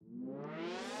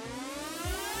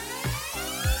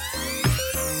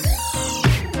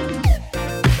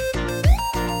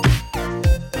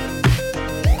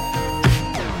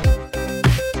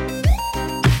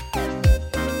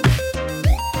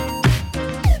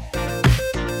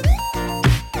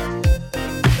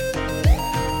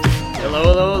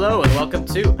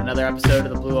to another episode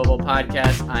of the Blue Oval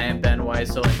Podcast. I am Ben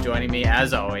Weissel, and joining me,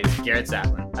 as always, Garrett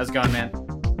Zatlin. How's it going, man?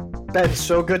 Ben,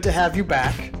 so good to have you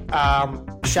back.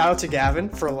 Shout out to Gavin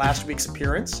for last week's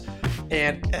appearance.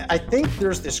 And I think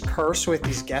there's this curse with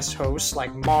these guest hosts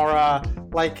like Mara,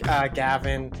 like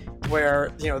Gavin,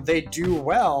 where they do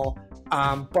well,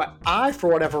 but I, for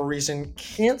whatever reason,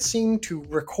 can't seem to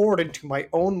record into my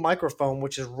own microphone,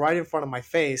 which is right in front of my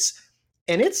face.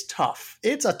 And it's tough.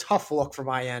 It's a tough look from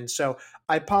my end. So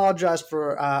I apologize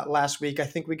for last week. I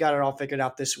think we got it all figured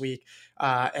out this week.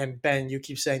 And Ben, you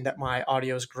keep saying that my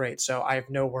audio is great. So I have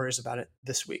no worries about it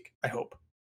this week, I hope.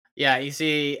 Yeah, you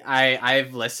see,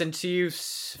 I've listened to you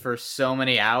for so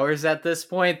many hours at this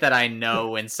point that I know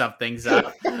when something's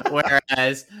up,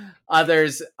 whereas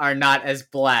others are not as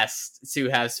blessed to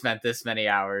have spent this many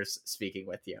hours speaking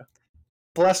with you.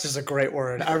 Blessed is a great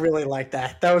word. I really like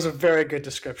that. That was a very good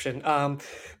description.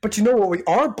 But you know what we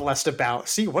are blessed about?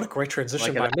 See, what a great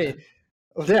transition by me.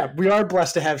 Yeah, we are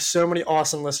blessed to have so many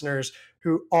awesome listeners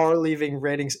who are leaving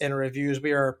ratings and reviews.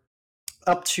 We are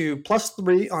up to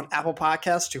 +3 on Apple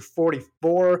Podcasts to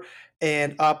 44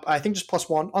 and up, I think, just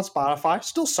 +1 on Spotify.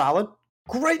 Still solid.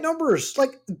 Great numbers.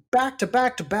 Like back to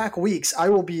back to back weeks. I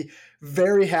will be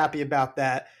very happy about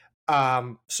that.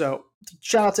 So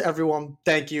shout out to everyone.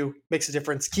 Thank you. Makes a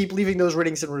difference. Keep leaving those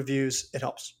ratings and reviews. It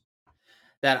helps.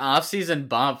 That off-season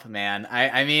bump, man.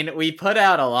 I mean, we put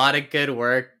out a lot of good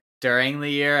work during the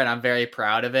year, and I'm very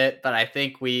proud of it. But I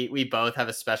think we both have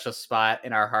a special spot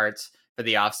in our hearts for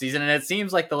the offseason, and it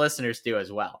seems like the listeners do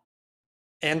as well.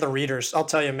 And the readers. I'll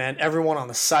tell you, man, everyone on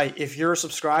the site, if you're a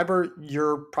subscriber,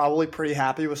 you're probably pretty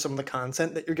happy with some of the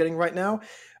content that you're getting right now.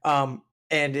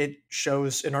 And it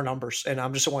shows in our numbers. And I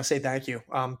just want to say thank you.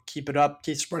 Keep it up.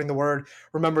 Keep spreading the word.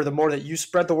 Remember, the more that you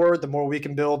spread the word, the more we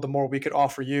can build, the more we could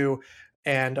offer you.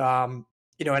 And, and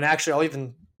actually, I'll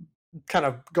even kind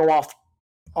of go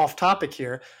off topic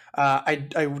here. I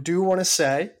do want to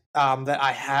say that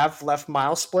I have left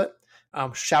Mile Split.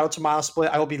 Shout out to Mile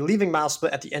Split. I will be leaving Mile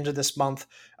Split at the end of this month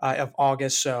of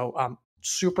August. So I'm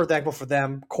super thankful for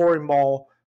them. Corey Mull,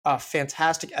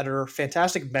 fantastic editor,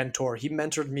 fantastic mentor. He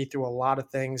mentored me through a lot of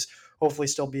things. Hopefully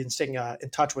still be staying in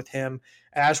touch with him.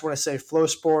 And I just want to say Flow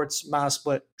Sports, Mile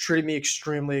Split treated me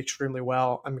extremely, extremely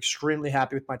well. I'm extremely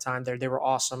happy with my time there. They were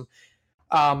awesome.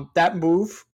 That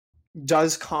move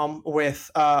does come with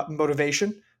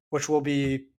motivation, which will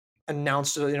be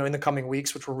announced in the coming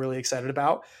weeks, which we're really excited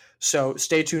about. So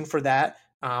stay tuned for that.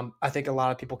 I think a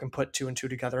lot of people can put 2 and 2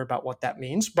 together about what that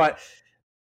means. But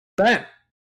Ben,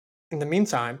 in the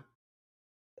meantime,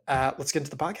 let's get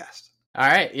into the podcast. All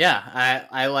right. Yeah.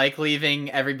 I like leaving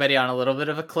everybody on a little bit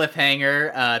of a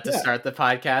cliffhanger to start the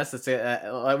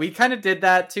podcast. We kind of did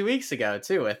that 2 weeks ago,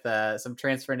 too, with some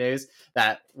transfer news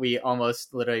that we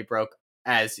almost literally broke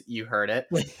as you heard it.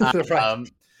 Right.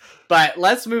 But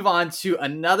let's move on to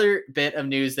another bit of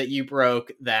news that you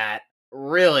broke that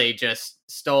really just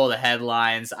stole the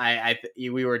headlines.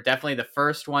 We were definitely the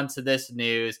first one to this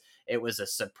news. It was a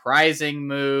surprising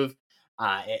move.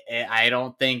 I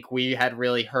don't think we had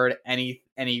really heard any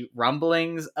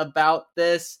rumblings about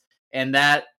this. And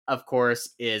that, of course,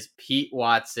 is Pete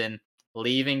Watson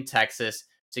leaving Texas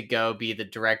to go be the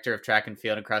director of track and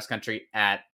field and cross country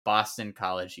at Boston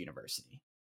College University.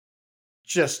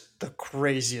 Just the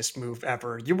craziest move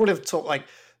ever. You would have told,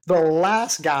 the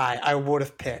last guy I would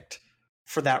have picked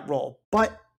for that role.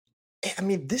 But I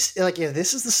mean, this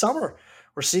is the summer.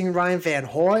 We're seeing Ryan Van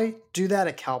Hoy do that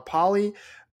at Cal Poly.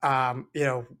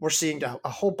 We're seeing a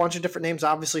whole bunch of different names.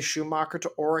 Obviously, Schumacher to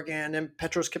Oregon and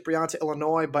Petros Kiprian to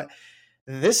Illinois. But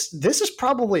this is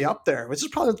probably up there. This is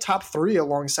probably the top 3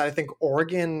 alongside, I think,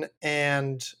 Oregon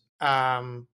and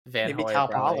maybe Hoy, Cal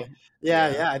probably. Poly.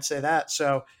 Yeah, I'd say that.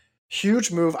 So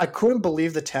huge move. I couldn't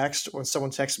believe the text when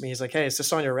someone texted me. He's like, "Hey, is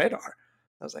this on your radar?"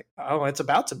 I was like, "Oh, it's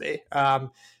about to be."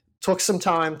 Took some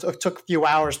time, took a few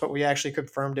hours, but we actually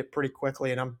confirmed it pretty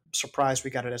quickly, and I'm surprised we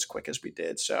got it as quick as we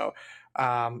did. So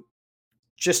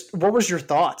just what was your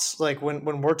thoughts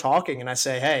when we're talking and I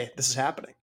say, "Hey, this is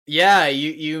happening"? Yeah,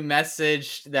 you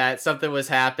messaged that something was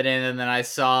happening, and then I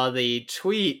saw the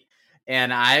tweet,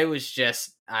 and I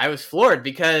was floored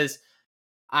because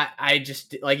I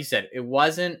just, like you said, it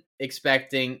wasn't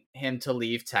expecting him to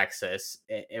leave Texas.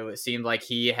 It seemed like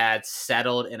he had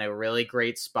settled in a really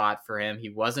great spot for him. He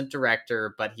wasn't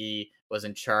director, but he was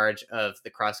in charge of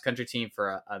the cross-country team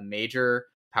for a major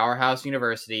powerhouse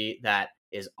university that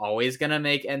is always going to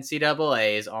make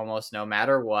NCAAs almost no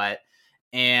matter what.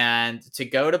 And to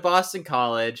go to Boston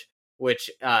College, which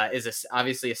is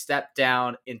obviously a step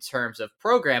down in terms of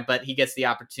program, but he gets the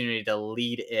opportunity to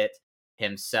lead it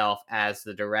himself as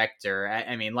the director.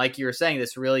 I mean, like you were saying,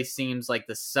 this really seems like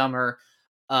the summer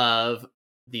of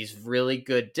these really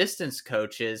good distance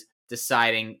coaches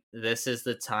deciding this is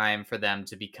the time for them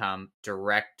to become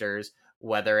directors,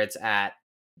 whether it's at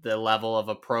the level of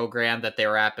a program that they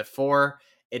were at before.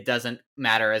 It doesn't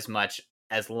matter as much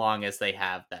as long as they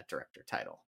have that director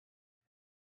title.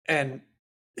 And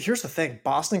here's the thing,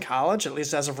 Boston College, at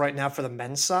least as of right now for the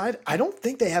men's side, I don't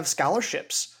think they have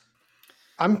scholarships.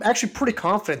 I'm actually pretty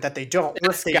confident that they don't.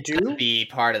 Or if That's they got to do, be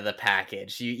part of the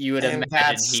package. You would and imagine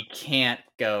that's he can't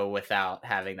go without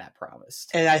having that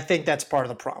promised. and I think that's part of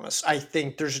the promise. I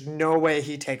think there's no way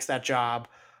he takes that job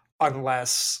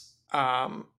unless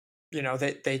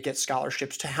they get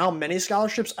scholarships. To how many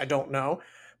scholarships, I don't know.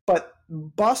 But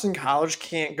Boston College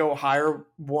can't go hire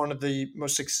one of the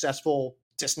most successful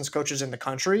distance coaches in the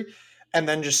country and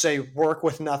then just say work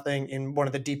with nothing in one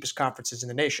of the deepest conferences in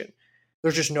the nation.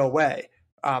 There's just no way.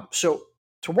 So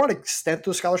to what extent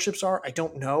those scholarships are, I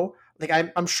don't know. Like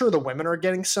I'm sure the women are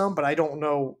getting some, but I don't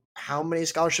know how many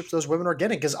scholarships those women are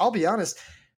getting. Because I'll be honest,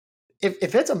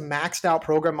 if it's a maxed out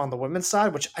program on the women's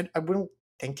side, which I wouldn't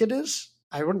think it is,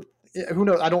 I wouldn't. Who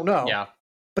knows? I don't know. Yeah.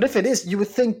 But if it is, you would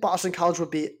think Boston College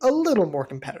would be a little more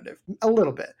competitive, a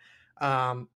little bit.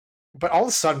 But all of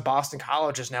a sudden, Boston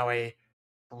College is now a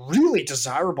really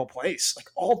desirable place, like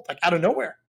out of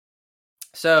nowhere.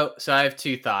 So I have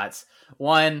two thoughts.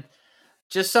 One,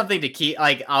 just something to keep,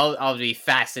 like, I'll be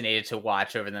fascinated to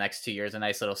watch over the next 2 years. A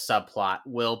nice little subplot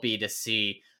will be to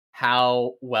see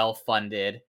how well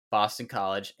funded Boston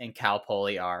College and Cal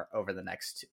Poly are over the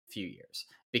next few years,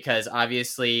 because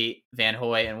obviously Van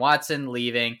Hoy and Watson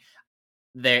leaving,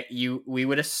 there we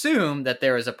would assume that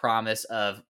there is a promise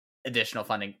of additional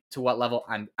funding. To what level,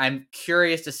 I'm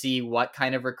curious to see what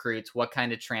kind of recruits, what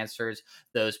kind of transfers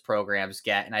those programs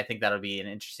get, and I think that'll be an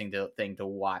interesting thing to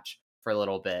watch for a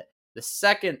little bit. The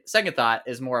second thought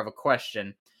is more of a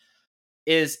question: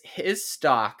 is his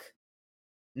stock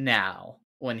now,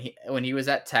 when he was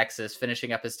at Texas,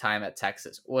 finishing up his time at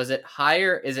Texas, was it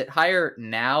higher? Is it higher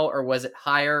now, or was it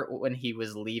higher when he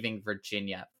was leaving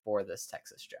Virginia for this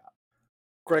Texas job?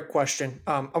 Great question.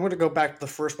 I'm going to go back to the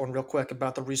first one real quick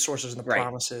about the resources and the Right.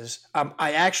 promises.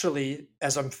 I actually,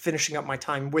 as I'm finishing up my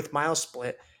time with Miles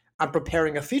Split, I'm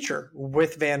preparing a feature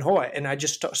with Van Hoy, and I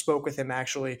just spoke with him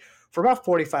actually for about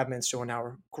 45 minutes to an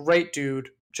hour. Great dude,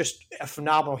 just a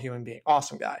phenomenal human being,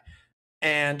 awesome guy.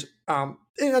 And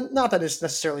not that it's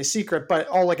necessarily a secret, but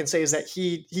all I can say is that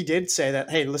he did say that,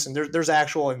 hey, listen, there's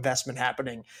actual investment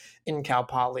happening in Cal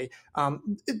Poly.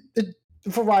 A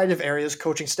variety of areas,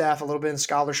 coaching staff, a little bit in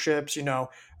scholarships,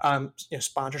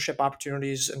 sponsorship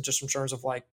opportunities, and just in terms of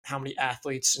like how many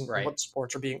athletes and Right. what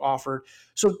sports are being offered.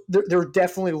 So they're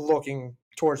definitely looking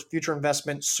towards future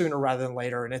investment sooner rather than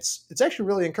later, and it's actually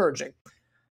really encouraging.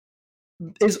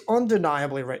 It's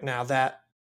undeniably right now that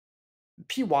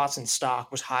P. Watson's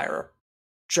stock was higher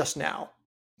just now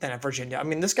than at Virginia. I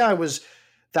mean, this guy was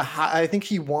I think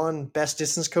he won best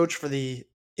distance coach for the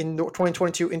indoor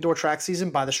 2022 indoor track season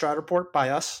by the Stroud Report, by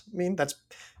us. I mean, that's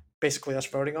basically us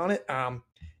voting on it.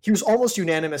 He was almost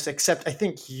unanimous, except I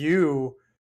think you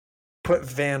put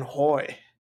Van Hoy,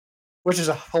 which is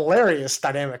a hilarious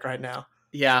dynamic right now.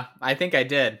 Yeah, I think I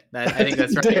did. I I think think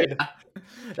that's you right. did.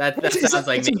 Yeah. That Which is sounds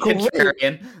like it's me, a great.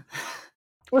 contrarian.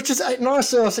 Which is,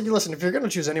 honestly, I was thinking, listen, if you're going to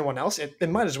choose anyone else, it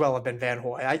might as well have been Van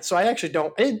Hoy. So I actually I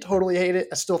didn't totally hate it.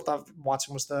 I still thought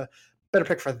Watson was the better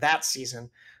pick for that season.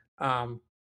 Um,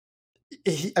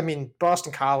 I mean,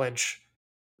 Boston College,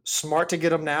 smart to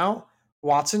get him now.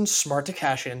 Watson, smart to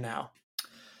cash in now.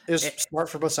 Is smart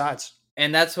for both sides.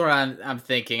 And that's what I'm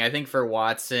thinking. I think for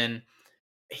Watson,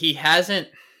 he hasn't,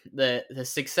 the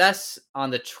success on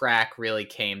the track really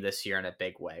came this year in a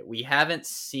big way. We haven't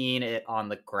seen it on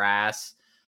the grass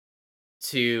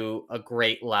to a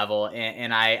great level,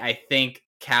 and I think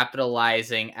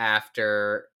capitalizing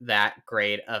after that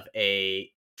great of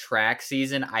a track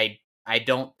season, I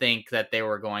don't think that they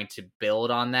were going to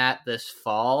build on that this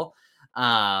fall,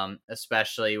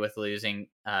 especially with losing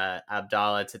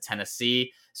Abdallah to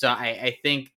Tennessee. So I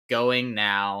think going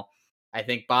now, I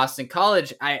think Boston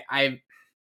College, I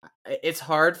it's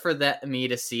hard for me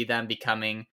to see them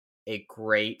becoming a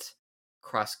great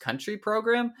cross country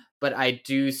program, but I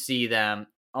do see them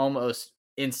almost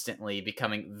instantly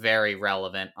becoming very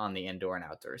relevant on the indoor and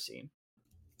outdoor scene.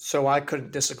 So I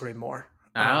couldn't disagree more.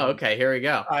 Oh, okay, here we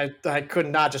go. I could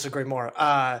not disagree more.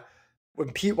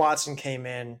 When Pete Watson came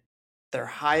in, their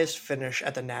highest finish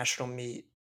at the national meet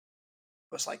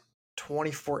was like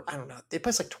 24. I don't know. They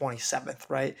placed like 27th,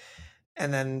 right?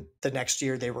 And then the next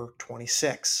year they were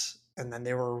 26, and then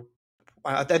they were.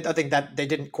 I think that they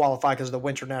didn't qualify because of the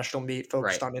winter national meet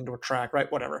focused Right. on indoor track, right?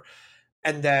 Whatever.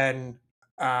 And then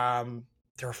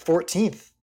they were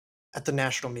 14th at the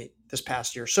national meet this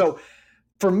past year. So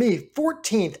for me,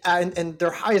 14th, and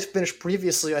their highest finish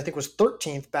previously, I think, was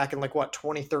 13th back in like what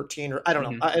 2013 or I don't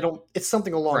know. Hmm. I don't. It's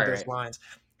something along Right, those right. lines.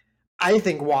 I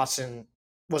think Watson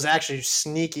was actually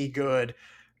sneaky good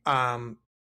um,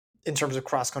 in terms of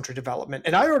cross country development,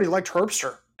 and I already liked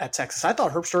Herbster at Texas. I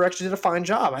thought Herbster actually did a fine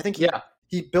job. I think Yeah.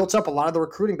 he built up a lot of the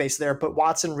recruiting base there, but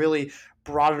Watson really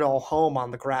brought it all home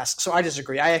on the grass. So I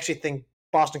disagree. I actually think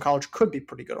Boston College could be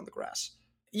pretty good on the grass.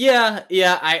 Yeah,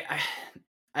 yeah.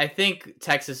 I think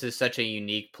Texas is such a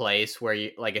unique place where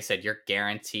you, like I said, you're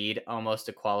guaranteed almost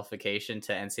a qualification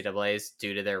to NCAA's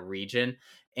due to their region,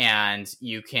 and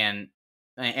you can,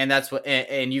 and that's what,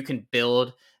 and you can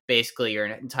build basically your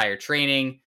entire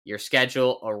training, your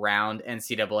schedule around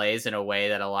NCAA's in a way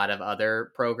that a lot of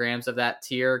other programs of that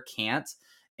tier can't.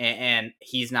 And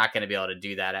he's not going to be able to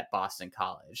do that at Boston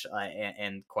College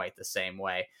in quite the same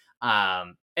way.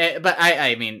 But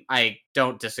I mean, I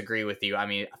don't disagree with you. I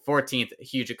mean, 14th,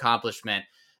 huge accomplishment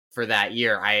for that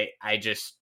year.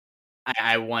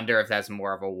 I wonder if that's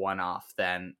more of a one-off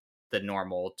than the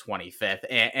normal 25th.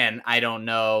 And I don't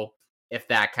know if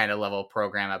that kind of level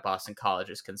program at Boston College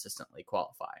is consistently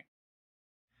qualifying.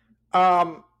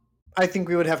 Um, I think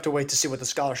we would have to wait to see what the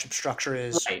scholarship structure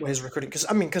is Right. with his recruiting,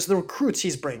 because the recruits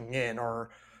he's bringing in are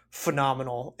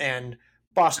phenomenal, and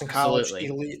Boston College,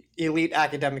 Absolutely. elite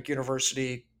academic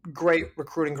university, great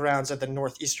recruiting grounds at the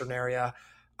northeastern area.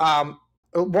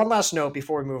 One last note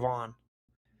before we move on: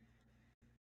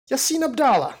 Yassine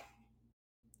Abdallah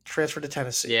transferred to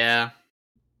Tennessee. Yeah.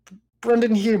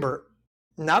 Brendan Hubert,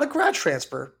 not a grad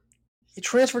transfer, he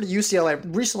transferred to UCLA.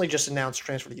 Recently, just announced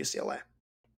transfer to UCLA.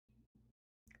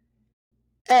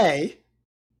 A,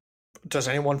 does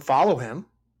anyone follow him?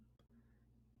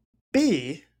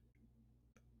 B,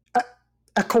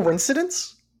 a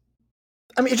coincidence?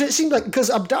 I mean, it just seemed like because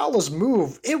Abdallah's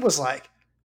move, it was like,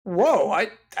 whoa,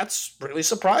 that's really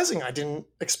surprising. I didn't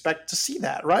expect to see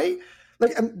that, right?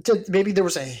 Like, maybe there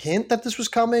was a hint that this was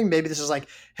coming. Maybe this is like,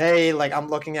 hey, like I'm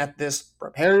looking at this.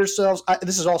 Prepare yourselves.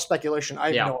 This is all speculation. I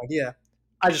have Yeah. no idea.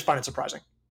 I just find it surprising.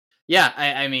 Yeah.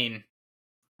 I mean,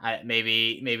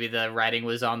 maybe the writing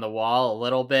was on the wall a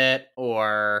little bit,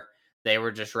 or they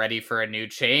were just ready for a new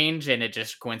change, and it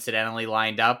just coincidentally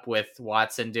lined up with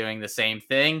Watson doing the same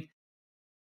thing.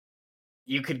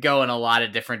 You could go in a lot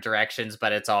of different directions,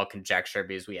 but it's all conjecture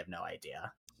because we have no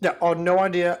idea. Yeah, oh, no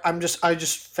idea. I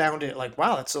just found it like,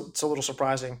 wow, it's a little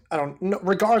surprising. I don't know.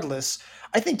 Regardless,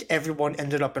 I think everyone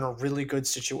ended up in a really good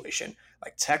situation.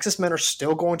 Like Texas men are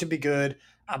still going to be good.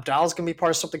 Abdallah's going to be part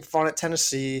of something fun at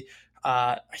Tennessee.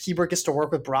 Hebert gets to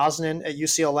work with Brosnan at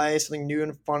UCLA, something new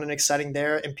and fun and exciting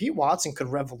there. And Pete Watson could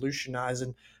revolutionize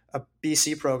a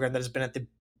BC program that has been at the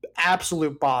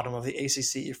absolute bottom of the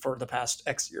ACC for the past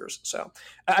X years. So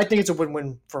I think it's a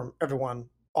win-win for everyone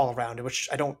all around it, which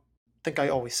I don't think I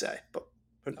always say, but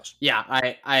who knows? Yeah,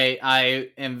 I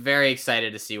am very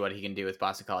excited to see what he can do with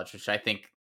Boston College, which I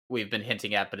think we've been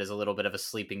hinting at, but is a little bit of a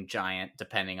sleeping giant,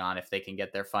 depending on if they can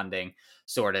get their funding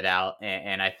sorted out.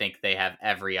 And I think they have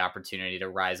every opportunity to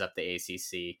rise up the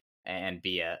ACC and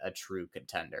be a true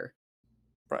contender.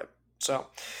 Right. So,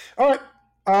 all right.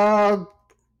 Uh,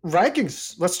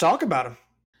 Rankings. Let's talk about them.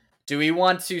 Do we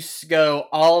want to go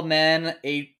all men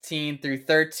 18 through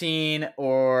 13,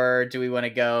 or do we want to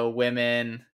go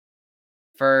women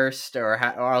first, or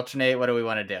alternate? What do we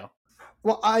want to do?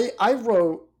 Well, I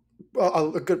wrote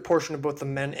a good portion of both the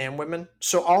men and women,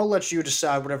 so I'll let you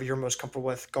decide whatever you're most comfortable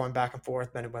with, going back and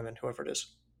forth, men and women, whoever it is.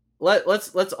 Let's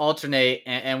alternate,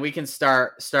 and we can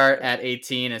start at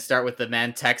 18 and start with the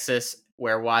men. Texas,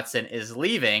 where Watson is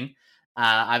leaving.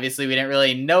 Obviously, we didn't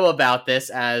really know about this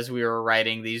as we were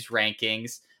writing these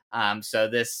rankings, so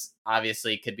this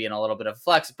obviously could be in a little bit of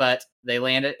flux. But they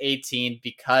land at 18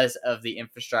 because of the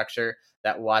infrastructure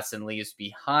that Watson leaves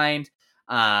behind.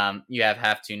 You have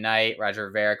Have to Knight, Roger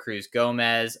Rivera, Cruz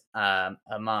Gomez,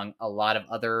 among a lot of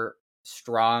other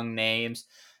strong names.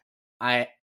 I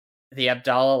The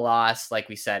Abdallah loss, like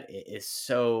we said, is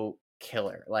so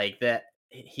killer. Like that,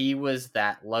 he was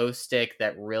that low stick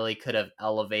that really could have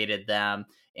elevated them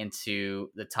into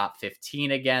the top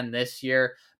 15 again this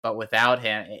year. But without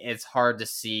him, it's hard to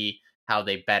see how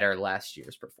they better last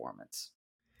year's performance.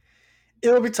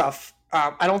 It'll be tough.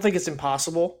 I don't think it's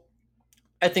impossible.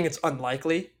 I think it's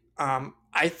unlikely.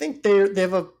 I think they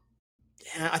have a.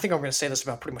 Yeah, I think I'm going to say this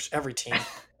about pretty much every team.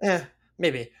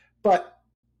 Maybe, but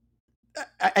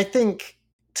I think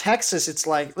Texas. It's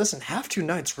like, listen, Have to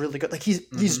Knight's really good. Like he's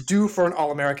Mm-hmm. due for an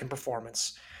All American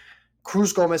performance.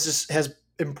 Cruz Gomez has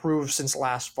improved since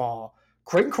last fall.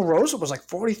 Creighton Carosa was like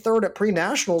 43rd at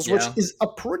pre-nationals, which Yeah. is a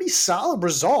pretty solid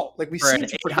result. Like we For seem an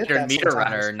to forget 800 that meter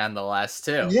sometimes. runner, nonetheless,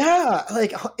 too. Yeah,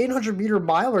 like 800-meter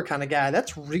miler kind of guy.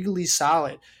 That's really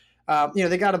solid.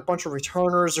 They got a bunch of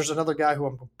returners. There's another guy who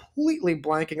I'm completely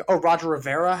blanking. Oh, Roger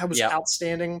Rivera was Yep.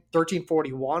 outstanding,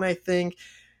 1341, I think.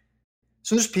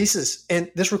 So there's pieces,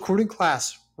 and this recruiting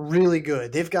class really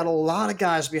good. They've got a lot of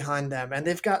guys behind them, and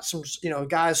they've got some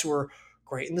guys who are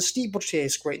great in the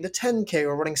steeplechase, great in the 10K,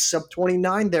 or running sub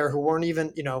 29 there, who weren't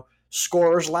even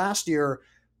scorers last year.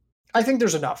 I think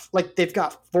there's enough. Like they've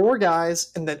got four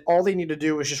guys, and then all they need to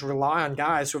do is just rely on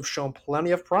guys who have shown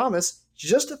plenty of promise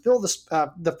just to fill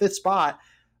the fifth spot.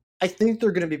 I think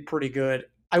they're going to be pretty good.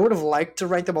 I would have liked to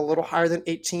rank them a little higher than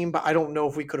 18, but I don't know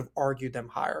if we could have argued them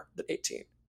higher than 18.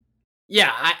 Yeah,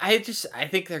 I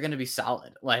think they're going to be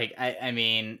solid. Like, I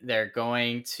mean, they're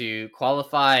going to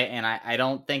qualify, and I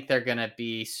don't think they're going to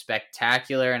be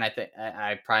spectacular. And I think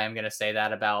I probably am going to say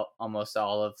that about almost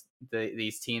all of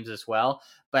these teams as well.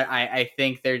 But I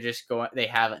think they're just going. They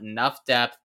have enough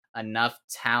depth, enough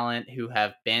talent who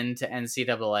have been to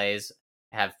NCAA's,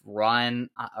 have run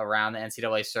around the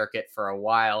NCAA circuit for a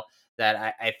while.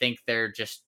 That I think they're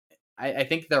just. I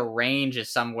think the range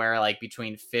is somewhere like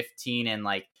between 15 and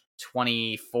like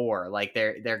 24. Like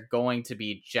they're going to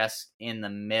be just in the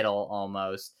middle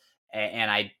almost,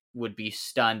 and I would be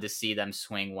stunned to see them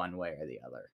swing one way or the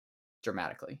other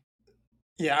dramatically.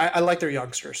 Yeah, I like their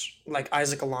youngsters. Like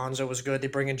Isaac Alonso was good. They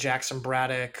bring in Jackson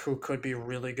Braddock, who could be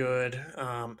really good.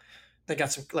 They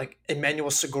got some like Emmanuel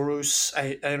Sigurus.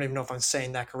 I don't even know if I'm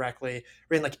saying that correctly.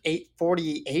 Ran like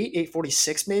 8:48,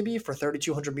 8:46 maybe for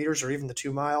 3,200 meters or even the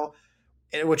 2 mile,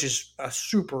 which is a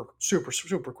super, super,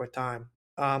 super quick time.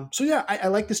 So yeah, I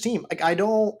like this team. Like I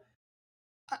don't.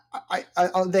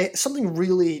 They something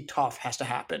really tough has to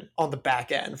happen on the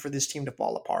back end for this team to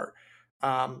fall apart.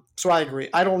 So I agree.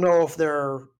 I don't know if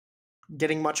they're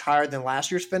getting much higher than last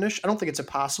year's finish. I don't think it's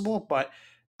impossible, but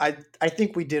I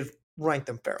think we did rank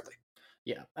them fairly.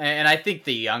 Yeah, and I think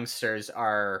the youngsters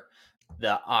are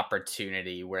the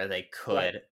opportunity where they Right.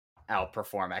 could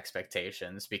outperform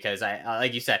expectations because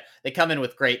like you said, they come in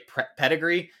with great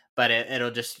pedigree, but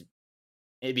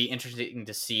it'd be interesting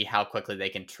to see how quickly they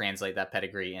can translate that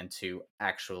pedigree into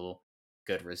actual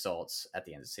good results at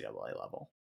the NCAA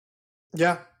level.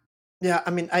 Yeah. Yeah.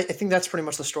 I mean, I think that's pretty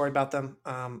much the story about them.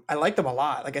 I like them a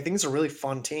lot. Like I think it's a really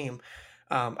fun team.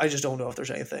 I just don't know if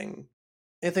there's anything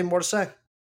more to say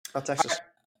about All right. Texas.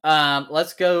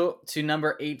 Let's go to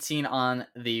number 18 on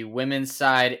the women's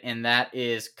side, and that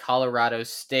is Colorado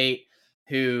State,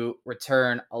 who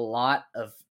return a lot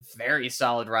of very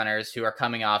solid runners who are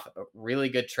coming off a really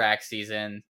good track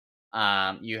season.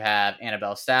 You have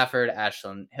Annabelle Stafford,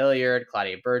 Ashlyn Hilliard,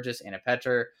 Claudia Burgess, Anna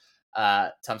Petcher,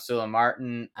 Tamsula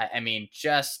Martin. I mean,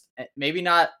 just maybe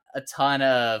not a ton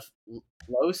of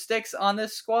low sticks on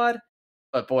this squad,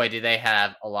 but boy, do they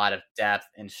have a lot of depth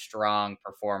and strong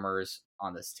performers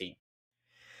on this team.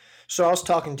 So I was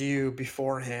talking to you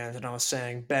beforehand, and I was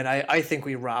saying, Ben, I think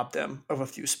we robbed them of a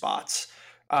few spots.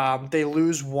 They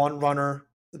lose one runner.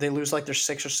 They lose like their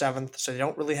sixth or seventh, so they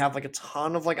don't really have like a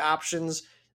ton of like options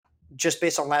just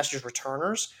based on last year's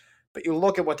returners. But you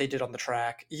look at what they did on the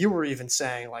track. You were even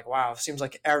saying like, wow, it seems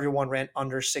like everyone ran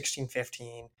under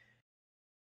 16:15.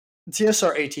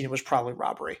 TSR 18 was probably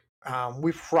robbery.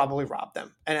 We probably robbed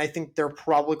them, and I think they're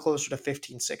probably closer to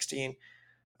 15:16.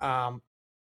 Um,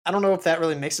 I don't know if that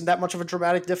really makes it that much of a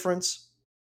dramatic difference.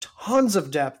 Tons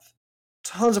of depth,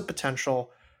 tons of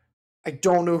potential. I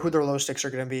don't know who their low sticks are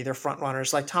going to be. Their front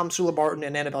runners like Tom Sula Barton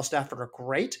and Annabelle Stafford are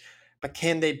great, but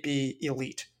can they be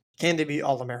elite? Can they be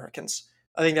All Americans?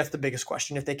 I think that's the biggest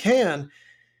question. If they can,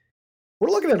 we're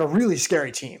looking at a really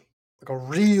scary team, like a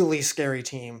really scary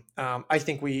team. I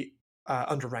think we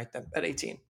underranked them at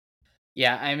 18.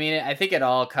 Yeah, I mean, I think it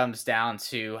all comes down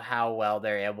to how well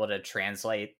they're able to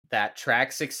translate that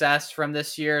track success from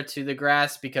this year to the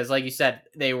grass. Because, like you said,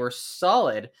 they were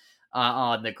solid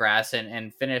on the grass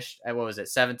and finished at what was it,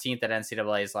 17th at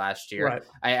NCAA's last year. Right.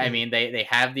 I Mhm. mean, they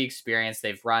have the experience.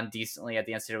 They've run decently at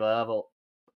the NCAA level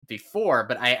before,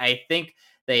 but I think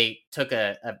they took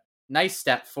a nice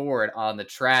step forward on the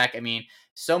track. I mean,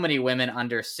 so many women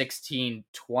under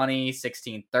 16:20,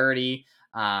 16:30.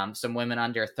 Some women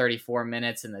under 34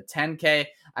 minutes in the 10K.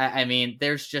 I mean,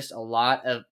 there's just a lot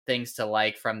of things to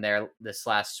like from their this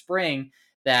last spring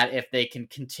that if they can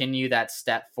continue that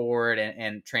step forward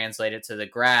and translate it to the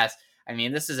grass, I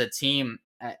mean, this is a team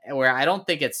where I don't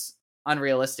think it's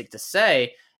unrealistic to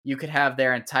say you could have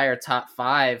their entire top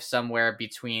five somewhere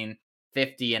between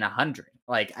 50 and 100.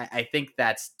 Like, I think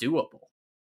that's doable.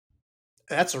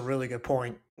 That's a really good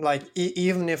point. Like,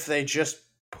 even if they just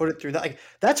put it through that. Like,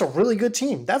 that's a really good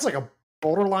team. That's like a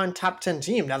borderline top 10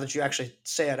 team now that you actually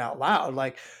say it out loud.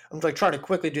 Like, I'm like trying to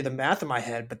quickly do the math in my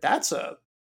head, but that's a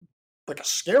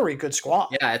scary good squad.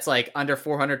 Yeah, it's like under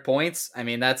 400 points. I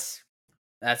mean, that's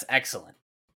excellent.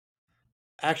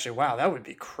 Actually, wow, that would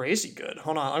be crazy good.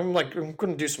 Hold on, I'm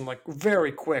gonna do some like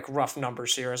very quick rough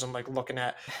numbers here as I'm like looking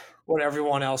at what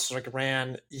everyone else like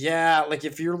ran. Yeah, like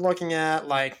if you're looking at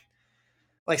like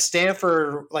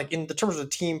Stanford, like in the terms of the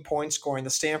team point scoring,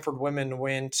 the Stanford women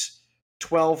went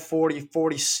 12, 40,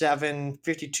 47,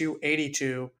 52,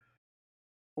 82,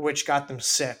 which got them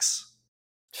 6.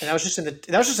 And that was just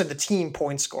in the team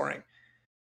point scoring.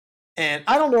 And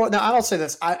I don't know. Now I don't say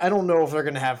this. I don't know if they're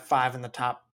going to have 5 in the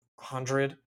top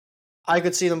 100. I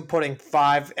could see them putting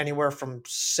 5 anywhere from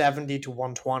 70 to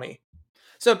 120.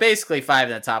 So basically 5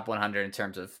 in the top 100 in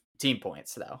terms of team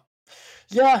points, though.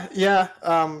 Yeah, yeah.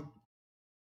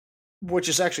 Which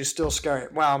is actually still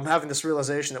scary. Wow, I'm having this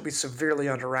realization that we severely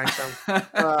underranked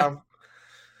them.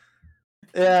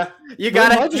 Yeah, You but it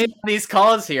gotta might hit me just. on these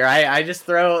calls here. I just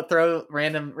throw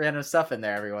random stuff in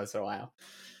there every once in a while.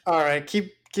 All right,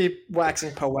 keep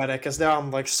waxing poetic, because now I'm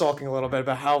like sulking a little bit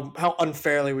about how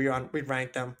unfairly we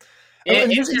ranked them. And, In,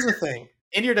 and in here's the thing.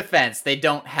 in your defense, they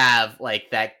don't have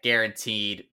like that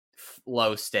guaranteed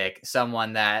low stick,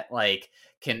 someone that like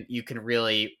you can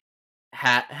really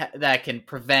that can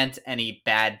prevent any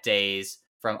bad days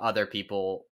from other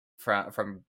people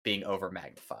from being over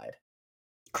magnified.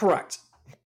 Correct.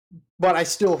 But I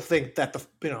still think that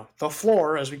the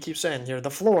floor, as we keep saying here, the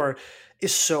floor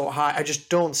is so high. I just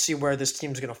don't see where this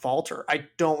team's going to falter. I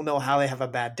don't know how they have a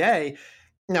bad day.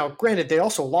 Now, granted, they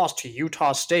also lost to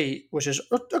Utah State, which is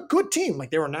a good team. Like,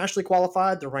 they were nationally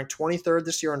qualified. They're ranked 23rd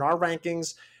this year in our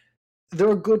rankings.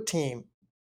 They're a good team,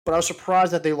 but I was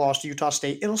surprised that they lost to Utah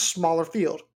State in a smaller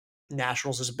field.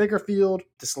 Nationals is a bigger field.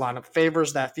 This lineup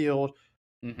favors that field.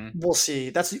 Mm-hmm. We'll see.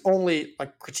 That's the only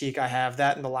like critique I have,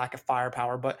 that and the lack of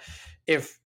firepower. But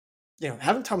if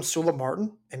having Tom Sula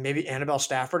Martin and maybe Annabelle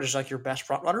Stafford is like your best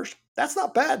front runners, that's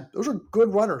not bad. Those are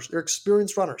good runners. They're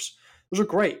experienced runners. Those are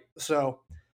great. So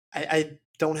I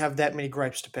don't have that many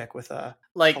gripes to pick with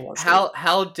Like Colorado State.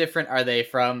 how different are they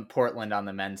from Portland on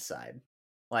the men's side?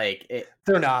 Like it,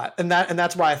 They're not, and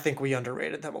that's why I think we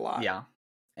underrated them a lot. yeah.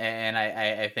 And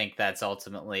I think that's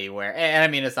ultimately where, and I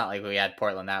mean, it's not like we had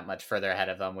Portland that much further ahead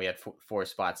of them. We had 4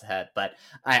 spots ahead, but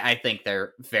I think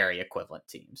they're very equivalent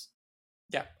teams.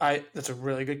 Yeah, that's a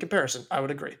really good comparison. I would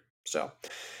agree. So,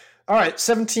 all right,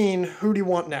 17. Who do you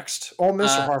want next? Ole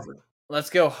Miss or Uh, Harvard? let's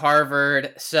go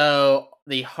Harvard. So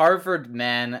the Harvard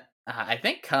men, I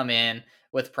think, come in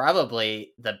with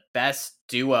probably the best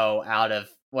duo out of,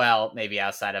 well, maybe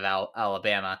outside of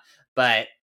Alabama, but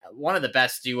one of the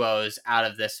best duos out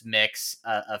of this mix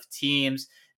of teams.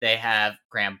 They have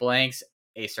Graham Blanks,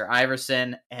 Acer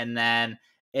Iverson, and then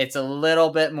it's a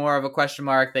little bit more of a question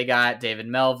mark. They got David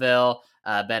Melville,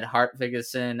 Ben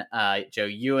Hartvigeson, Joe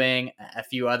Ewing, a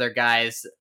few other guys.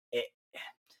 It,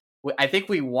 I think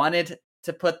we wanted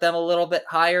to put them a little bit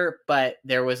higher, but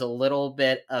there was a little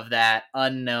bit of that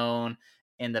unknown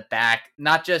in the back.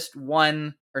 Not just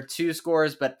 1 or 2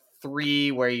 scores, but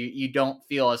 3 where you don't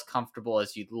feel as comfortable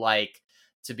as you'd like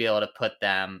to be able to put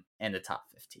them in the top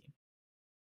 15.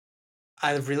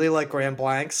 I really like Graham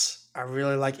Blanks. I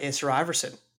really like Acer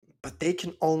Iverson, but they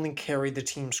can only carry the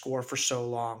team score for so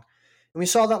long. And we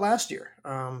saw that last year.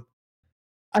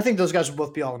 I think those guys will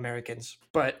both be All Americans,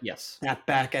 but Yes. that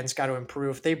back end's got to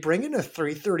improve. They bring in a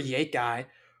 338 guy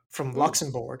from Ooh.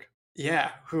 Luxembourg,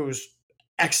 yeah, who's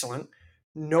excellent.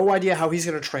 No idea how he's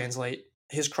going to translate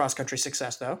his cross country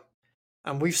success, though.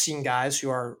 We've seen guys who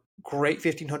are great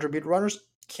 1500-meter runners,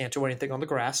 can't do anything on the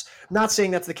grass. I'm not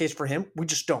saying that's the case for him. We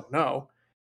just don't know.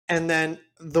 And then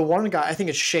the one guy, I think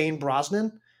it's Shane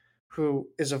Brosnan, who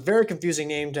is a very confusing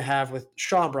name to have with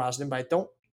Sean Brosnan, but I don't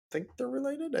think they're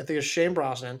related. I think it's Shane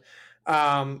Brosnan.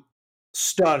 Um,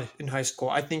 Stud in high school.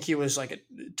 I think he was like a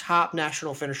top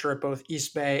national finisher at both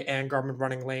East Bay and Garmin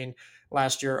Running Lane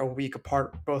last year, a week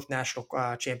apart, both national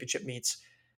championship meets.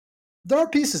 There are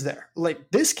pieces there. Like,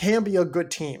 this can be a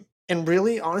good team. And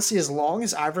really, honestly, as long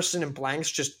as Iverson and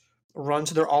Blanks just run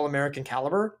to their All American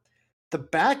caliber, the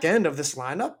back end of this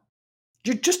lineup,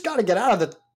 you just got to get out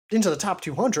of into the top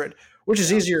 200, which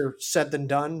is Yeah. easier said than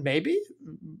done. Maybe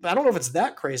I don't know if it's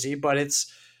that crazy, but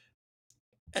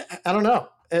I don't know.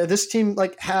 This team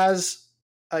like has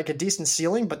like a decent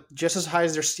ceiling, but just as high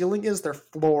as their ceiling is, their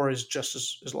floor is just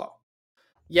as low.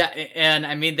 Yeah, and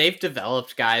I mean they've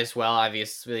developed guys well.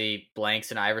 Obviously,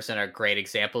 Blanks and Iverson are great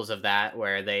examples of that,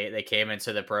 where they came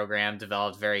into the program,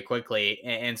 developed very quickly,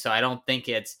 and so I don't think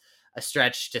it's a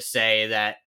stretch to say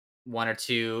that one or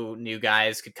two new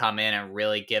guys could come in and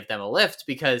really give them a lift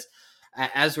because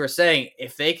as we're saying,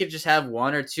 if they could just have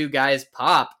one or two guys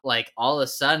pop, like all of a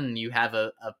sudden you have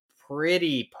a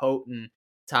pretty potent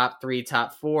top three,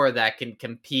 top four that can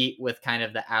compete with kind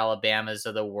of the Alabamas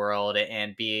of the world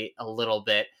and be a little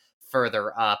bit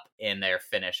further up in their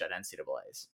finish at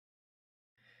NCAAs.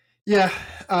 Yeah,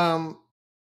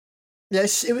 yeah,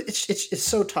 it's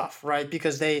so tough, right?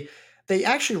 Because they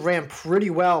actually ran pretty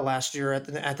well last year at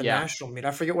the Yeah. national meet.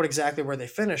 I forget what exactly where they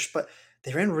finished, but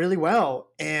they ran really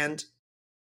well. And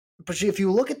but if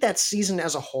you look at that season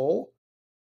as a whole,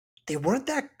 they weren't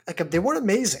that like they weren't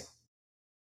amazing.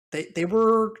 They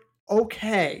were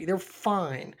okay, they're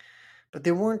fine, but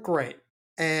they weren't great.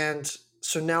 And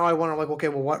so now I wonder, like, okay,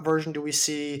 well, what version do we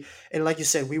see? And like you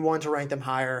said, we want to rank them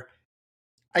higher.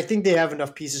 I think they have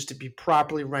enough pieces to be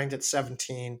properly ranked at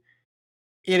 17.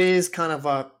 It is kind of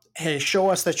a hey, show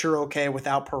us that you're okay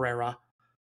without Pereira.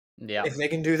 Yeah. If they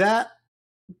can do that,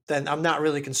 then I'm not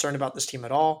really concerned about this team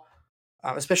at all,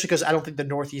 especially because I don't think the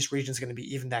Northeast region is going to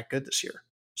be even that good this year.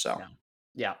 So, No.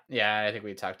 Yeah. Yeah. I think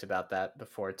we talked about that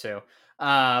before too.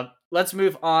 Let's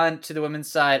move on to the women's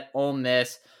side. Ole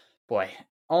Miss. Boy,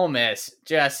 Ole Miss,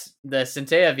 just the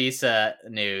Centella Visa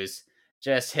news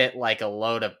just hit like a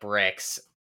load of bricks.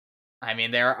 I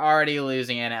mean, they're already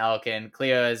losing Anna Elkin.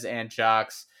 Cleo's and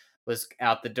Jocks was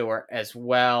out the door as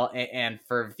well. And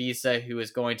for Visa, who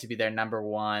is going to be their number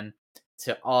one,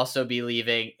 to also be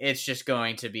leaving, it's just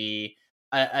going to be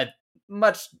a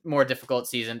much more difficult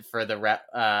season for the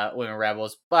Women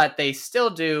Rebels. But they still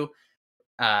do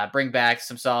bring back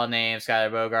some solid names: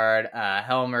 Skylar Bogard,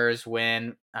 Helmers,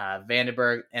 Wynn,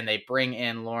 Vandenberg, and they bring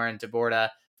in Lauren DeBorda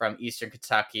from Eastern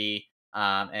Kentucky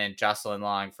and Jocelyn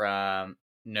Long from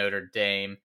Notre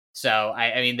Dame. So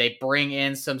I mean, they bring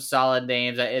in some solid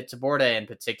names. DeBorda in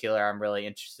particular, I'm really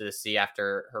interested to see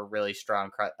after her really strong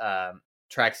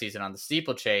track season on the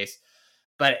steeplechase.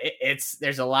 But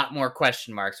there's a lot more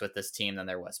question marks with this team than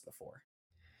there was before.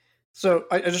 so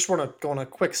I just want to go on a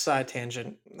quick side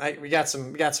tangent. We got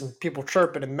some people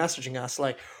chirping and messaging us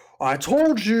like, "I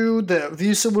told you that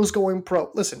Visa was going pro."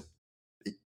 Listen,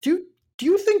 do you, do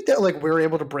you think that like we're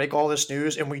able to break all this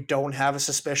news and we don't have a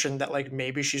suspicion that like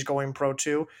maybe she's going pro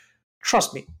too?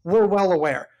 Trust me, we're well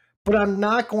aware. But I'm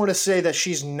not going to say that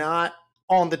she's not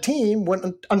on the team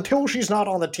until she's not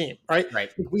on the team, right?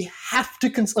 Right. We have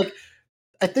to like.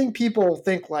 I think people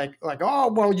think like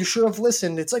oh well you should have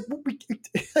listened. It's like,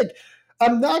 like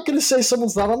I'm not going to say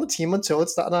someone's not on the team until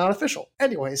it's not official.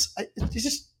 Anyways, it's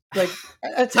just like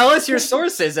Tell us your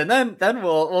sources, and then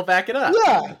we'll back it up.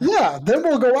 yeah. Then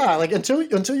we'll go on like until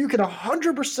you can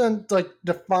 100% like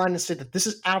define and say that this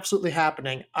is absolutely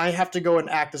happening. I have to go and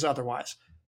act as otherwise.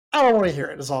 I don't want to hear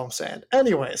it. Is all I'm saying.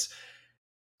 Anyways,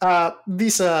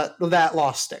 Visa, that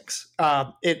loss stinks.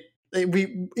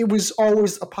 It was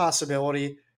always a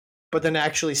possibility, but then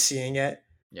actually seeing it,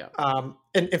 Yeah.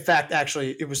 and in fact,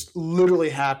 actually, it was literally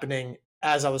happening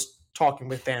as I was talking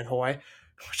with Van Hoy,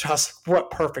 which I was like,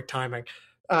 what perfect timing.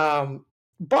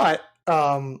 But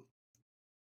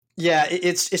yeah,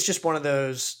 it's just one of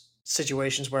those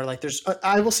situations where like there's.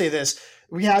 I will say this: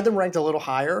 we had them ranked a little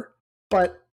higher,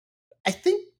 but I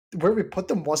think where we put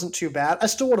them wasn't too bad. I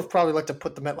still would have probably liked to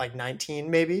put them at like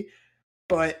 19 maybe,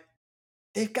 but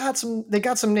they got some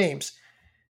names.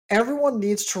 Everyone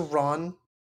needs to run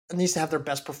and needs to have their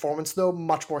best performance though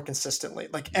much more consistently.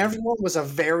 Like everyone was a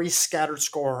very scattered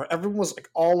scorer. Everyone was like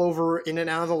all over in and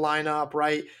out of the lineup,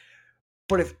 right?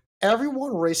 But if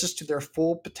everyone races to their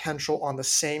full potential on the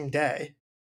same day,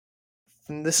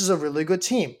 then this is a really good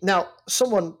team. Now,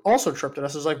 someone also tripped at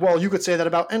us. Is like, well, you could say that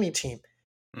about any team.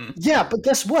 Mm. Yeah, but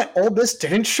guess what? Ole Miss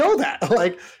didn't show that.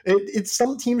 Like, it's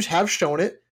some teams have shown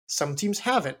it, some teams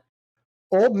haven't.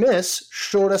 Ole Miss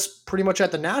showed us pretty much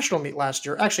at the national meet last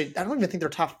year. Actually, I don't even think their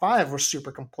top five were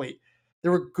super complete. They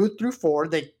were good through four.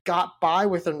 They got by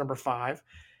with their number five.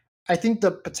 I think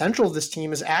the potential of this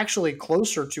team is actually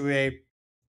closer to a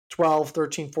 12,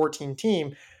 13, 14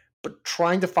 team, but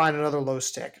trying to find another low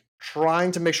stick,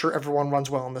 trying to make sure everyone runs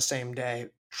well on the same day,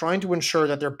 trying to ensure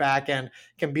that their back end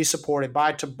can be supported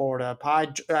by Taborda.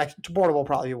 Taborda will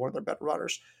probably be one of their better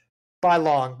runners. By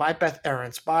Long, by Beth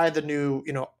Arentz, by the new,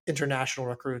 international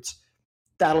recruits.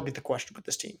 That'll be the question with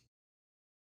this team.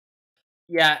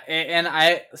 Yeah, and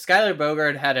Skylar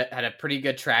Bogard had a pretty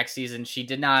good track season. She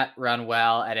did not run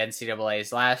well at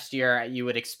NCAA's last year. You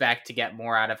would expect to get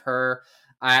more out of her.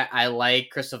 I like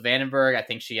Crystal Vandenberg. I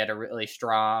think she had a really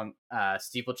strong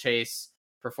steeplechase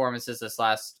performances this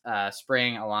last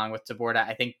spring, along with Taborda.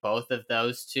 I think both of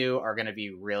those two are going to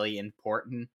be really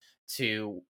important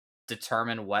to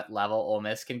determine what level Ole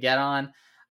Miss can get on.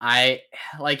 I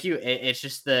like you. It's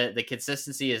just the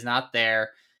consistency is not there.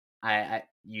 I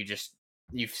you just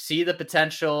you see the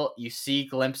potential, you see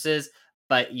glimpses,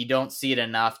 but you don't see it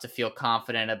enough to feel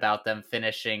confident about them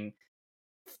finishing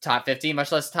top 15,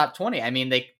 much less top 20. I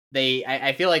mean,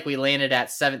 I feel like we landed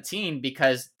at 17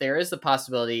 because there is the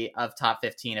possibility of top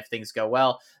 15 if things go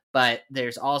well, but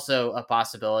there's also a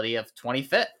possibility of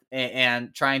 25th,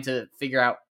 and trying to figure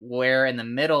out where in the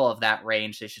middle of that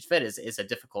range they should fit is a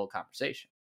difficult conversation.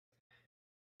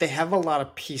 They have a lot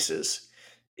of pieces.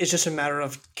 It's just a matter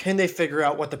of can they figure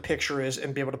out what the picture is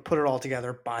and be able to put it all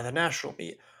together by the national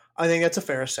meet. I think that's a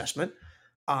fair assessment.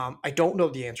 I don't know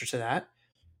the answer to that.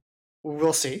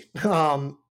 We'll see.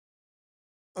 I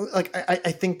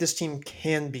think this team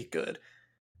can be good.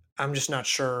 I'm just not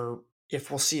sure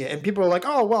if we'll see it. And people are like,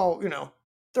 oh well,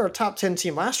 they're a top 10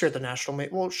 team last year at the national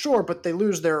meet. Well, sure, but they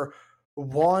lose their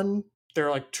one,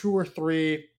 they're like two or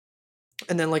three,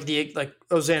 and then like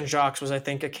Ozan Jacques was, I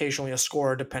think, occasionally a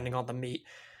scorer depending on the meet.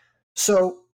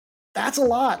 So that's a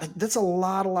lot. That's a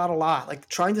lot. Like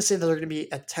trying to say that they're going to be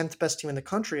a 10th best team in the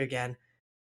country again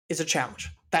is a challenge.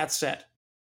 That said,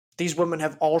 these women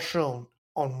have all shown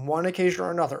on one occasion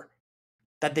or another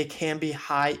that they can be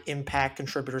high impact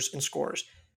contributors and scorers.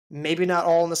 Maybe not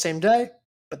all in the same day,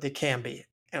 but they can be.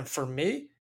 And for me,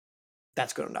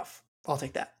 that's good enough. I'll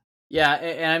take that. Yeah,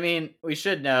 and I mean, we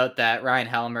should note that Ryan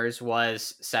Helmers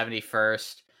was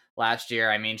 71st last year.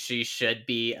 I mean, she should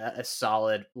be a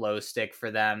solid low stick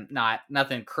for them.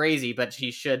 Nothing crazy, but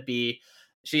she should be.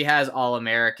 She has All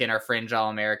American or fringe All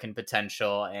American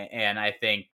potential, and I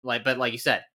think but like you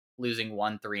said, losing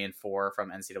 1, 3, and 4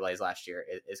 from NCAA's last year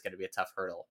is going to be a tough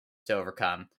hurdle to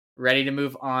overcome. Ready to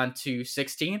move on to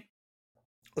 16?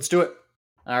 Let's do it.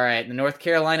 All right, the North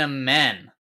Carolina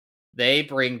men. They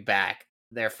bring back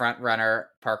their front runner,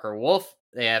 Parker Wolf.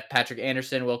 They have Patrick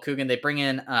Anderson, Will Coogan. They bring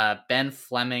in Ben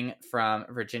Fleming from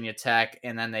Virginia Tech,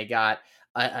 and then they got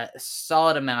a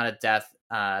solid amount of depth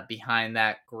behind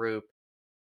that group.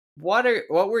 What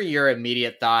were your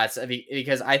immediate thoughts? I mean,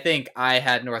 because I think I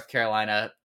had North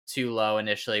Carolina too low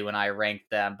initially when I ranked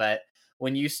them, but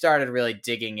when you started really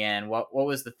digging in, what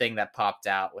was the thing that popped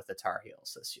out with the Tar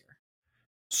Heels this year?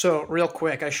 So, real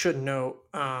quick, I should note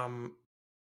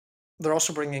they're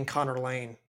also bringing in Connor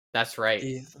Lane, That's right,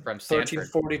 the from Stanford.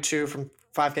 1342 from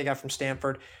 5K guy from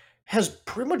Stanford. Has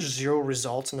pretty much zero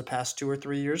results in the past 2 or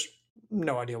 3 years.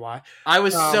 No idea why. I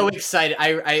was so Um, excited.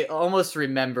 I almost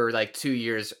remember like 2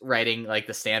 years writing like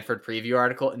the Stanford preview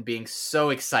article and being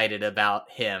so excited about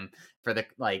him for the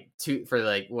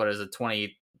what is it,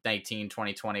 2019,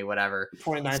 2020, whatever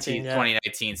 2019, yeah.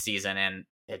 2019 season, and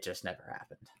it just never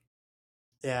happened.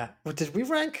 Yeah. Well, did we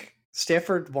rank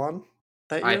Stanford 1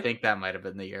 that I year? think that might have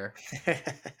been the year.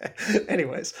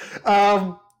 Anyways,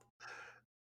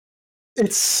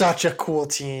 it's such a cool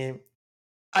team.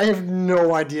 I have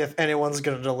no idea if anyone's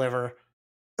going to deliver.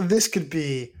 This could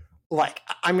be like,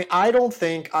 I mean, I don't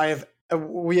think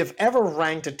we have ever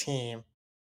ranked a team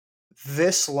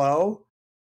this low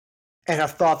and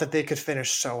have thought that they could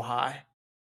finish so high.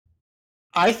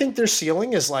 I think their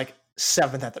ceiling is like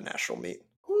 7th at the national meet.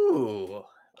 Ooh,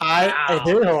 They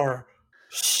wow. are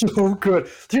so good.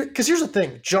 Because here's the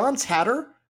thing, John Tatter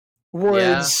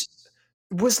Yeah,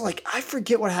 was like, I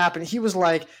forget what happened. He was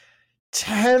like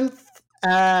 10th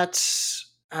at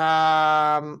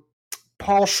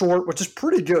Paul Short, which is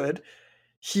pretty good.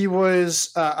 He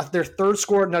was their third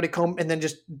scorer at Nutty Combe, and then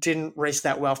just didn't race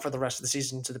that well for the rest of the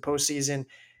season to the postseason.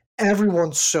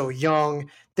 Everyone's so young.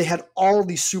 They had all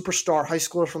these superstar high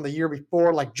schoolers from the year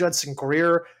before, like Judson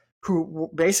Greer, who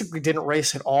basically didn't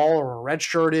race at all or were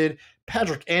redshirted.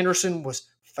 Patrick Anderson was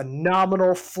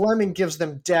phenomenal. Fleming gives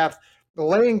them depth.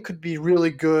 Lane could be really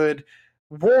good.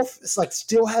 Wolf is like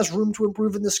still has room to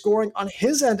improve in the scoring on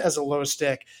his end as a low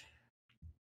stick.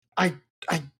 I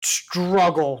I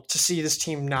struggle to see this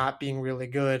team not being really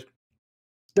good.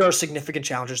 There are significant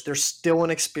challenges. They're still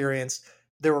inexperienced.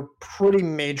 There were pretty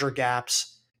major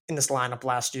gaps in this lineup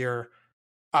last year.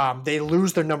 They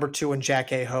lose their number 2 in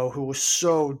Jack Aho, who was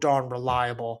so darn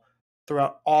reliable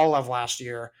throughout all of last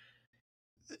year.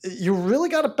 You really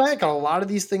got to bank on a lot of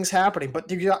these things happening, but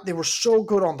they were so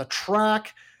good on the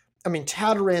track. I mean,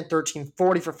 Tatter ran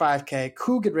 1340 for 5K.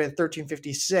 Coogan ran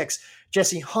 1356.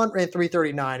 Jesse Hunt ran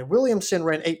 339. Williamson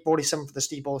ran 847 for the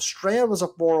steeple. Strand was a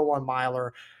 401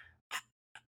 miler.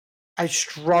 I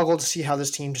struggle to see how this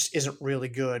team just isn't really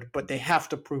good, but they have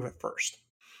to prove it first.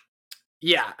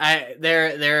 yeah.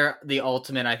 They're the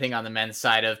ultimate, I think, on the men's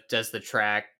side of does the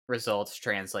track results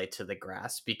translate to the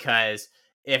grass? Because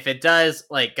if it does,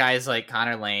 like guys like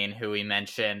Connor Lane, who we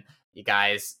mentioned, you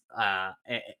guys,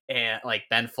 and like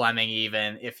Ben Fleming,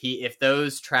 even if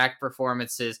those track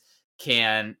performances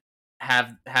can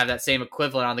have that same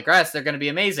equivalent on the grass, they're going to be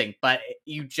amazing. But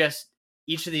you just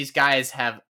each of these guys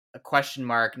have a question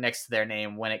mark next to their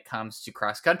name when it comes to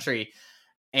cross country,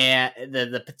 and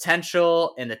the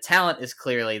potential and the talent is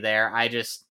clearly there. I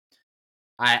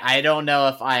don't know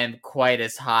if I am quite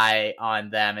as high on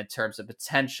them in terms of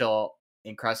potential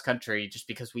in cross country, just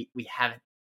because we haven't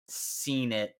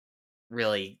seen it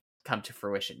really come to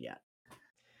fruition yet.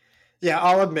 Yeah,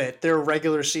 I'll admit their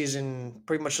regular season,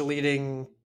 pretty much leading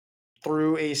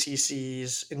through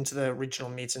ACCs into the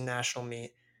regional meets and national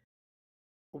meet,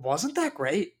 wasn't that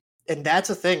great. And that's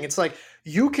the thing. It's like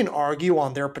you can argue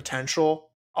on their potential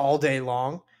all day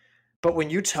long, but when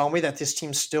you tell me that this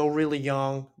team's still really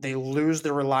young, they lose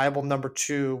their reliable number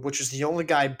two, which is the only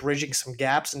guy bridging some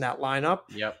gaps in that lineup,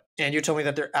 Yep. and you tell me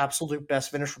that their absolute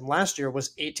best finish from last year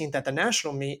was 18th at the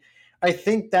national meet, I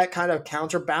think that kind of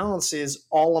counterbalances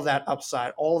all of that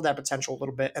upside, all of that potential a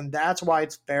little bit. And that's why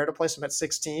it's fair to place them at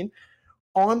 16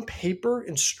 on paper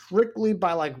and strictly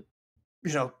by like,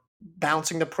 you know,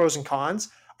 balancing the pros and cons.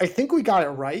 I think we got it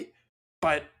right,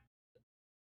 but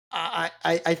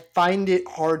I find it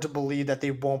hard to believe that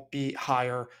they won't be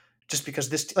higher just because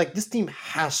this team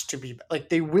has to be like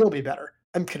they will be better.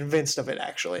 I'm convinced of it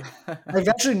actually. I've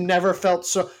actually never felt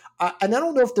so, and I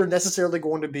don't know if they're necessarily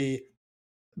going to be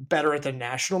better at the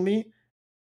national meet,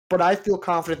 but I feel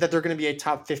confident that they're going to be a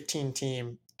top 15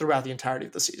 team throughout the entirety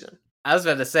of the season. I was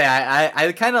about to say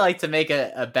I kind of like to make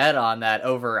a bet on that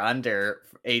over under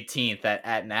 18th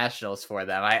at nationals for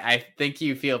them. I think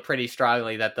you feel pretty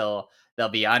strongly that they'll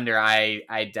be under.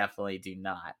 I definitely do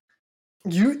not.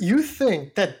 You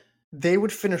think that they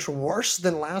would finish worse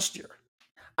than last year?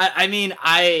 I mean,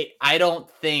 I don't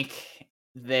think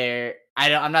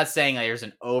I'm not saying there's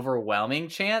an overwhelming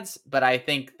chance, but I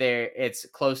think it's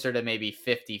closer to maybe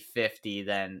 50-50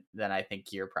 than I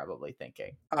think you're probably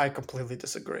thinking. I completely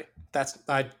disagree.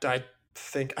 I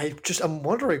think I'm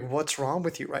wondering what's wrong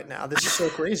with you right now. This is so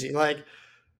crazy. Like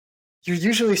you're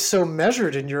usually so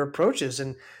measured in your approaches,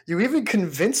 and you even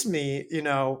convinced me,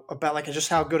 about like just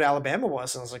how good Alabama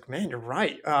was. And I was like, man, you're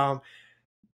right.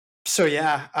 So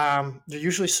yeah, you're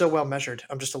usually so well measured.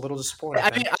 I'm just a little disappointed,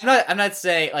 I man. mean, I'm not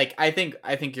saying like I think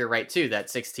you're right too that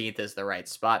 16th is the right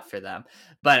spot for them.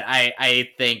 But I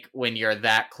think when you're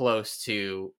that close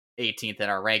to 18th in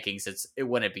our rankings, it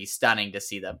wouldn't be stunning to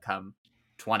see them come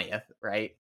 20th,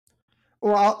 right?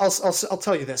 Well, I'll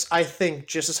tell you this. I think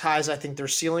just as high as I think their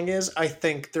ceiling is, I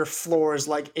think their floor is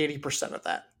like 80% of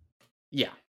that. Yeah.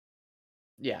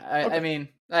 Yeah, I Okay. mean,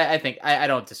 I think I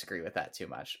don't disagree with that too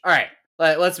much. All right,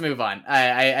 let's move on.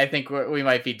 I think we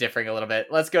might be differing a little bit.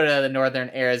 Let's go to the Northern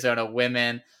Arizona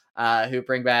women, who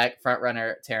bring back front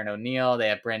runner Taryn O'Neill. They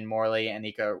have Bryn Morley and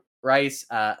Nico Rice,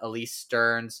 Elise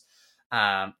Stearns.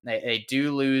 They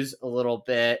do lose a little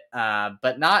bit,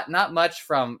 but not much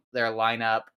from their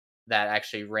lineup that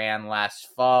actually ran last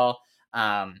fall.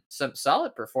 Some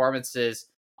solid performances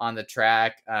on the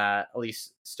track.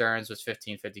 Elise Stearns was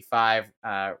 15:55.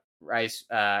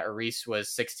 Reese was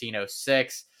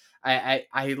 16:06.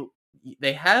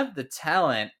 They have the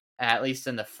talent, at least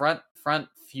in the front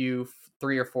few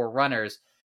three or four runners,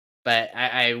 but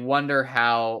I wonder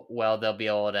how well they'll be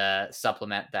able to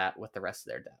supplement that with the rest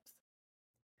of their depth.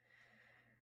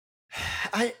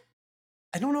 I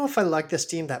I don't know if I like this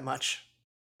team that much.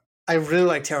 I really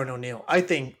like Taryn O'Neill. I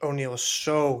think O'Neill is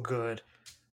so good.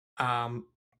 Um,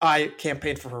 I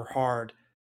campaigned for her hard,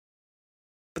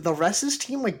 but the rest of this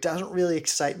team like doesn't really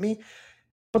excite me.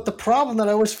 But the problem that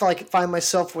I always find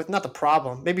myself with, not the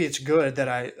problem, maybe it's good that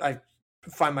I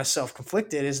find myself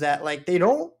conflicted, is that like they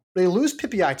lose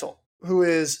Pippi Eitel, who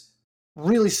is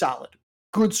really solid,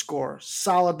 good score,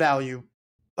 solid value,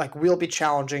 like will be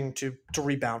challenging to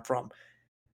rebound from.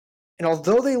 And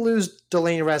although they lose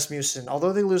Delaney Rasmussen,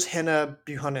 although they lose Hannah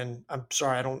Buchanan, I'm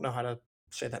sorry, I don't know how to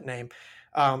say that name.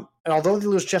 And although they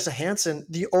lose Jessa Hansen,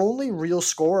 the only real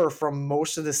scorer from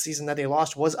most of the season that they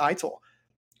lost was Eitel.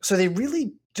 So they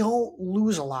really don't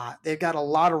lose a lot. They've got a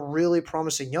lot of really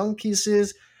promising young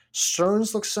pieces.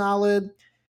 Stearns looks solid.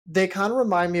 They kind of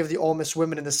remind me of the Ole Miss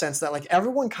women in the sense that like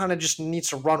everyone kind of just needs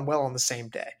to run well on the same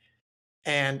day.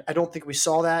 And I don't think we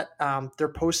saw that. Their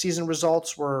postseason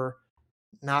results were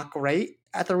not great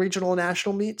at the regional and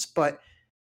national meets, but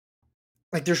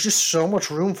like there's just so much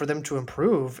room for them to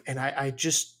improve. And I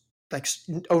just like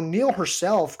O'Neill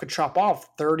herself could chop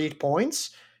off 30 points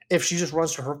if she just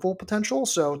runs to her full potential.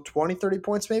 So 20, 30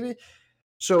 points maybe.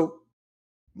 So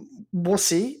we'll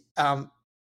see.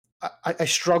 I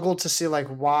struggle to see like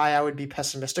why I would be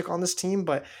pessimistic on this team,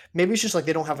 but maybe it's just like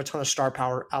they don't have a ton of star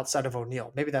power outside of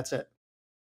O'Neal. Maybe that's it.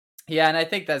 Yeah, and I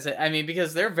think that's it. I mean,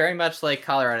 because they're very much like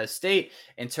Colorado State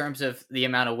in terms of the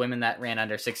amount of women that ran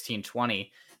under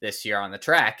 1620 this year on the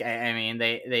track. I mean,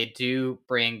 they do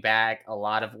bring back a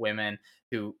lot of women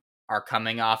who are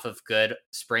coming off of good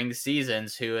spring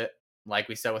seasons who, like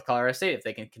we said with Colorado State, if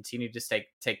they can continue to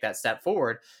take that step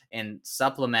forward and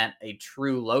supplement a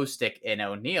true low stick in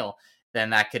O'Neal, then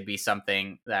that could be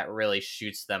something that really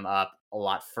shoots them up a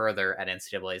lot further at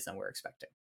NCAA's than we're expecting.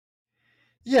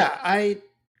 Yeah, I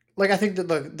think that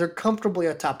look, they're comfortably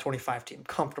a top 25 team.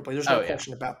 Comfortably. There's no Oh yeah.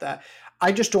 question about that.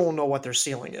 I just don't know what their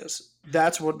ceiling is.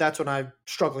 That's what I'm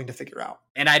struggling to figure out.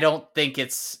 And I don't think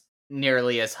it's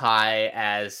nearly as high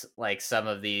as like some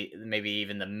of the maybe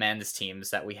even the men's teams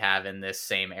that we have in this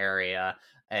same area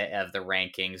of the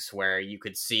rankings, where you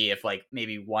could see if like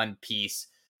maybe one piece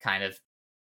kind of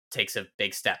takes a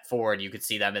big step forward, you could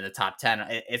see them in the top 10.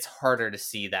 It's harder to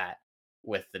see that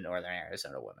with the Northern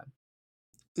Arizona women.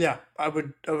 Yeah, I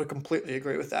would completely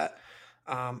agree with that.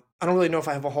 I don't really know if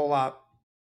I have a whole lot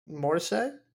more to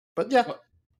say, but yeah, Well,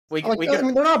 I like. we I can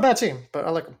mean, they're not a bad team, but I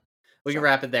like them. we can So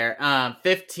wrap it there.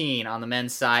 15 on the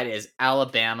men's side is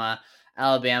Alabama.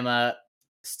 Alabama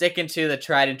sticking to the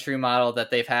tried and true model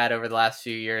that they've had over the last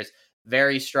few years.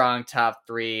 Very strong top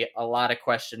three. A lot of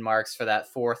question marks for that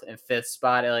fourth and fifth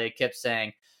spot. Elliot Kipp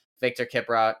saying Victor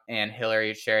Kiprot and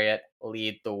Hillary Chariot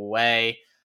lead the way.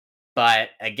 But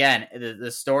again,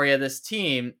 the story of this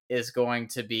team is going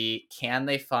to be, can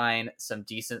they find some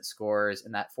decent scores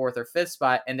in that fourth or fifth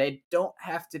spot? And they don't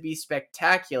have to be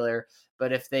spectacular,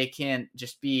 but if they can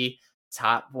just be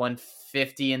top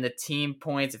 150 in the team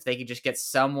points, if they could just get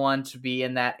someone to be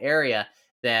in that area,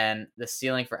 then the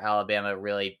ceiling for Alabama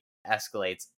really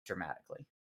escalates dramatically.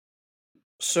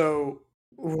 so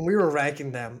when we were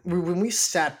ranking them, when we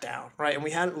sat down, right, and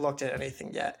we hadn't looked at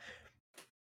anything yet,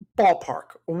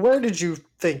 ballpark, where did you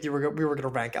think we were going to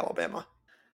rank Alabama?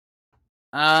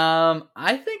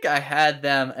 I think I had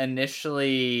them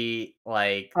initially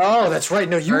like Oh, that's right.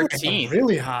 No, you ranked them 13th.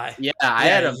 really high. Yeah, I Yeah,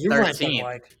 had them you ranked them 13th.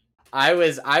 like. I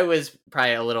was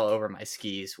probably a little over my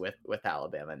skis with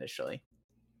Alabama initially.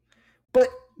 But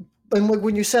and like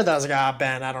when you said that, I was like, ah,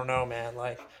 Ben, I don't know, man.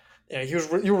 Like, you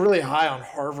were really high on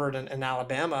Harvard and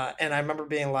Alabama, and I remember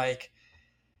being like,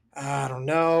 I don't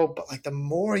know, but like the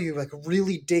more you like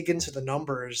really dig into the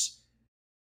numbers,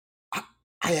 I,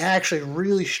 I actually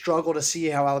really struggle to see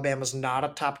how Alabama's not a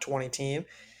top 20 team.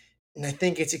 And I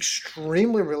think it's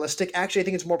extremely realistic. Actually, I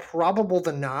think it's more probable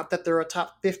than not that they're a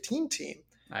top 15 team.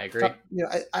 I agree.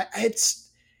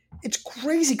 It's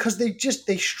crazy because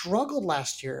they struggled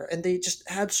last year and they just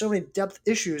had so many depth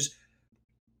issues.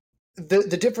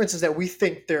 The difference is that we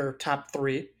think their top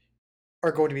three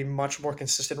are going to be much more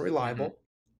consistent and Hmm. reliable.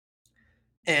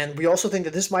 And we also think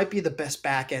that this might be the best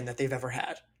back end that they've ever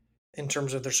had in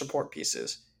terms of their support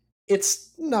pieces.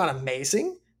 It's not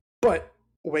amazing, but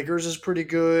Wiggers is pretty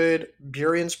good.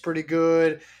 Burian's pretty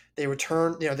good. They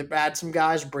return, they add some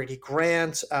guys, Brady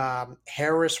Grant,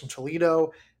 Harris from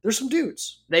Toledo. There's some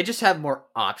dudes. They just have more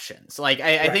options. Like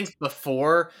I Correct. think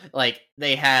before, like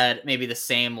they had maybe the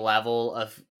same level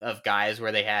of guys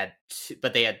where they had,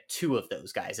 but they had two of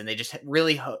those guys, and they just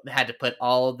really had to put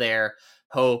all their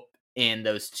hope in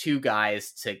those two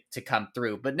guys to come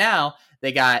through. But now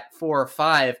they got four or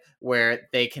five where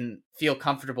they can feel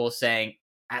comfortable saying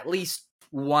at least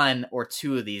one or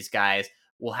two of these guys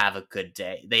will have a good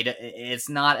day. It's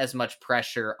not as much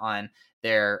pressure on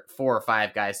their four or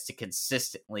five guys to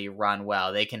consistently run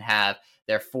well. They can have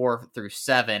their 4 through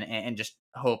 7 and just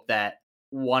hope that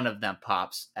one of them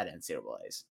pops at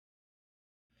NCAA's.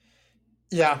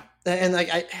 Yeah, and like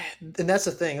and that's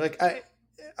the thing. Like I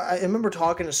remember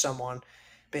talking to someone,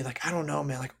 being like, I don't know,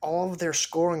 man. Like all of their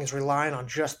scoring is relying on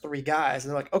just three guys, and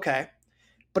they're like, okay,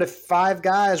 but if five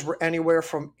guys were anywhere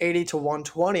from 80 to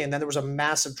 120, and then there was a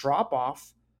massive drop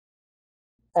off,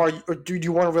 or do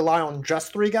you want to rely on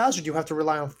just three guys, or do you have to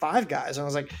rely on five guys? And I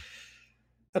was like,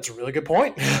 that's a really good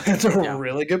point. That's a Yeah.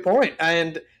 really good point,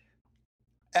 and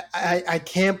I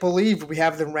can't believe we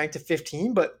have them ranked at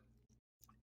 15, but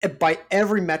by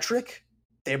every metric,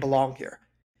 they belong here.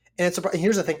 And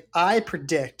here's the thing: I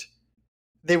predict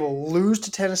they will lose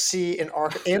to Tennessee and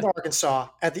Arkansas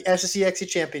at the SEC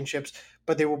championships,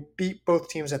 but they will beat both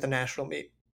teams at the national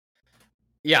meet.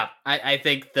 Yeah, I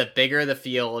think the bigger the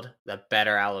field, the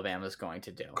better Alabama's going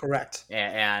to do, Correct.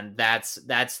 and that's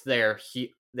their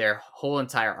whole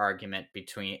entire argument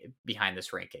behind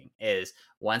this ranking is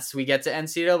once we get to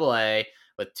NCAA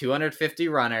with 250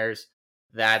 runners,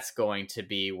 that's going to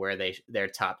be where their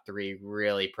top three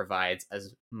really provides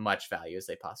as much value as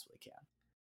they possibly can.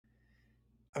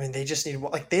 I mean, they just need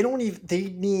they don't even they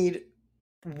need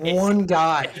It's one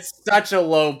guy. it's such a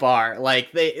low bar.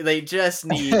 Like they just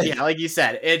need, yeah, like you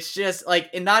said, it's just like,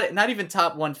 and not even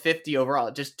top 150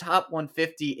 overall, just top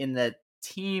 150 in the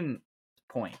team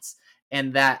points,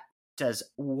 and that does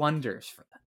wonders for them.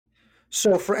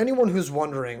 So, for anyone who's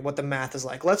wondering what the math is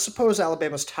like, let's suppose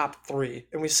Alabama's top three,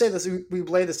 and we say this, we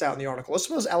lay this out in the article. Let's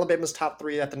suppose Alabama's top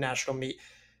three at the national meet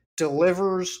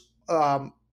delivers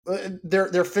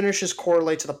their finishes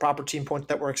correlate to the proper team points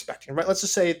that we're expecting, right? Let's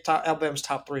just say Alabama's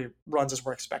top three runs as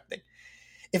we're expecting.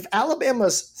 If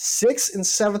Alabama's sixth and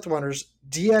seventh runners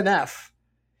DNF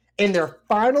and their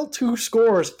final two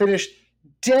scores finish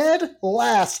dead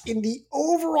last in the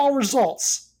overall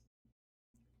results,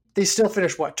 they still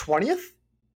finish what, 20th?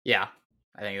 Yeah,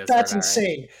 I think that's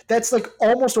insane. Right. That's like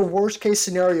almost a worst case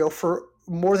scenario for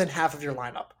more than half of your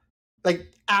lineup.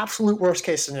 Like absolute worst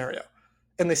case scenario.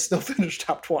 And they still finish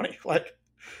top 20. Like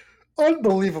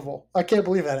unbelievable. I can't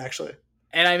believe that actually.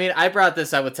 And I mean, I brought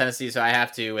this up with Tennessee, so I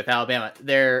have to with Alabama.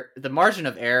 The margin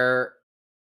of error,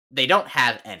 they don't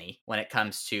have any when it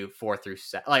comes to 4 through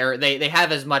 7. Like, or they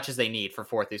have as much as they need for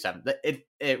 4 through 7.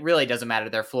 It really doesn't matter.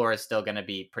 Their floor is still going to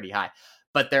be pretty high.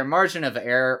 But their margin of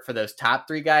error for those top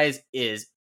 3 guys is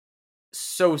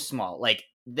so small. Like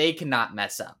they cannot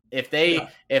mess up. If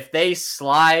they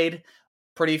slide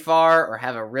pretty far or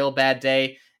have a real bad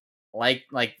day, like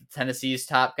Tennessee's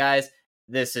top guys,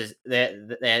 this is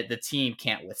the team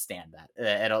can't withstand that.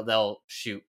 They'll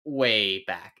shoot way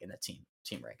back in the team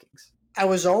rankings. I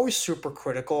was always super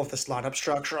critical of this lineup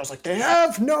structure. I was like, they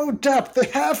have no depth. They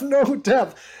have no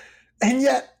depth. And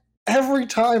yet every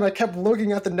time I kept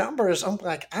looking at the numbers, I'm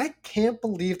like, I can't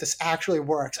believe this actually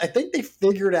works. I think they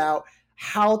figured out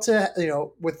how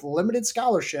to, with limited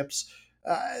scholarships,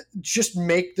 just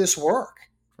make this work.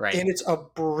 Right. And it's a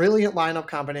brilliant lineup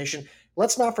combination.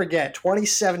 Let's not forget,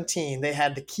 2017, they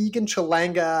had the Keegan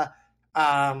Chalanga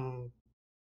Kiprop,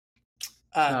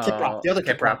 the other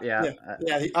Kiprop. Yeah,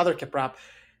 the other Kiprop.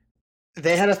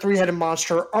 They had a 3-headed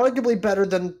monster, arguably better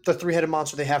than the 3-headed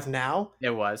monster they have now.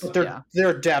 It was, but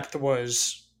their depth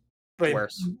was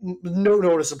worse,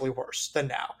 noticeably worse than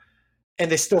now,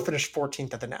 and they still finished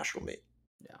 14th at the national meet.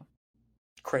 Yeah,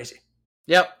 crazy.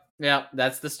 Yep,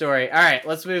 that's the story. All right,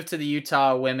 let's move to the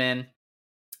Utah women.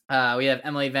 We have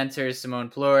Emily Venters, Simone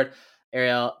Plord,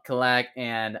 Ariel Kalak,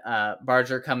 and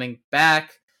Barger coming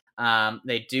back.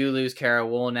 They do lose Kara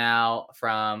Wool now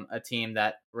from a team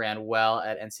that ran well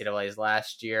at NCAA's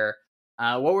last year.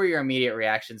 What were your immediate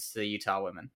reactions to the Utah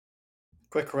women?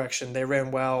 Quick correction. They ran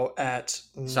well at...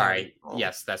 Sorry.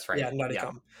 Yes, that's right. Yeah,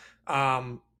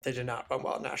 Nuttycombe. They did not run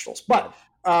well at Nationals. But...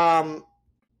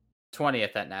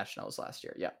 20th at Nationals last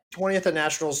year. Yeah. 20th at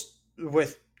Nationals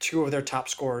with 2 of their top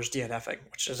scorers DNFing,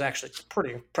 which is actually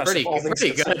pretty impressive.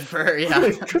 Pretty good for,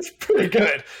 It's pretty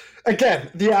good. Again,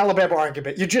 the Alabama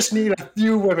argument. You just need a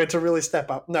few women to really step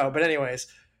up. No, but anyways,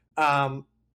 I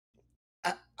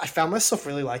found myself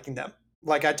really liking them.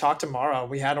 Like I talked to Mara,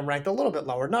 we had them ranked a little bit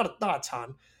lower, not a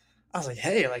ton. I was like,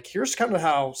 hey, like here's kind of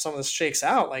how some of this shakes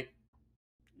out. Like,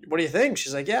 what do you think?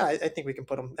 She's like, yeah, I think we can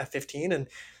put them at 15, and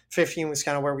 15 was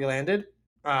kind of where we landed.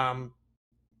 Don't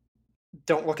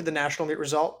look at the national meet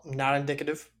result, not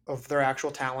indicative of their actual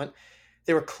talent.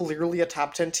 They were clearly a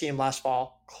top 10 team last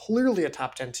fall, clearly a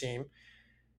top 10 team.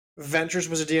 Venters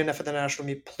was a DNF at the national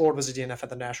meet. Plord was a DNF at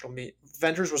the national meet.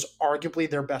 Venters was arguably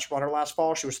their best runner last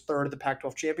fall. She was 3rd at the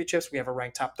Pac-12 championships. We have her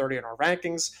ranked top 30 in our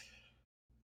rankings.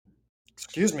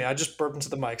 Excuse me, I just burped into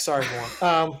the mic. Sorry,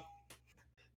 everyone.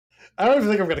 I don't even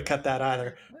think I'm going to cut that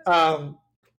either.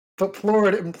 But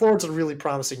Plord's a really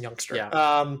promising youngster.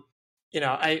 Yeah.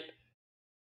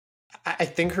 I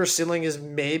think her ceiling is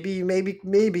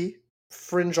maybe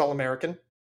fringe All-American.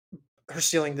 Her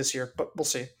ceiling this year, but we'll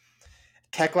see.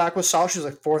 Keklak was solid. She was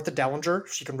like 4th at Dellinger.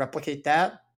 She can replicate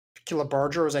that. Kila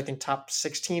Barger was, I think, top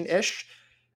 16-ish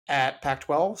at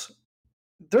Pac-12s.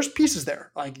 There's pieces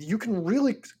there. Like you can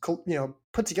really,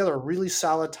 put together a really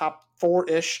solid top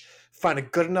 4-ish, find a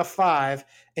good enough 5,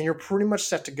 and you're pretty much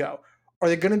set to go. Are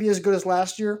they going to be as good as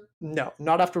last year? No,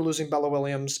 not after losing Bella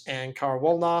Williams and Kara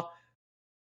Wolna.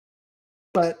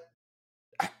 But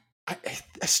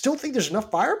I still think there's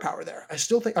enough firepower there.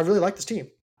 I really like this team.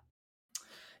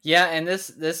 Yeah, and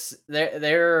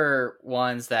they're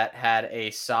ones that had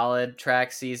a solid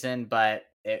track season, but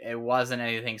it wasn't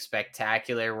anything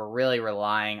spectacular. We're really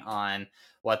relying on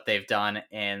what they've done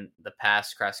in the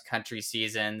past cross-country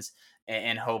seasons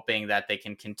and hoping that they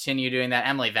can continue doing that.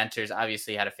 Emily Venters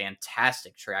obviously had a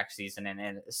fantastic track season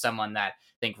and someone that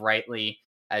I think rightly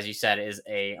as you said, is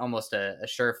almost a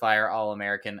surefire All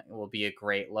American. Will be a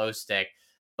great low stick.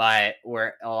 But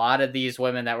where a lot of these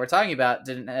women that we're talking about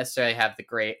didn't necessarily have the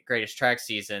greatest track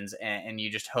seasons, and you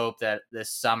just hope that this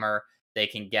summer they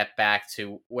can get back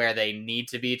to where they need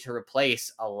to be to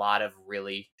replace a lot of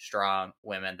really strong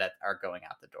women that are going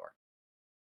out the door.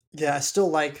 Yeah, I still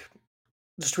like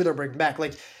just who they're bringing back.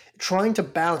 Like trying to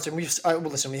balance, and well,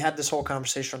 listen, we had this whole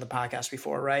conversation on the podcast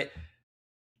before, right?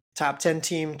 Top 10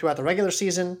 team throughout the regular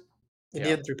season, in the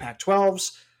Yeah. end through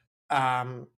Pac-12s.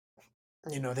 Um,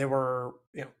 they were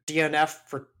DNF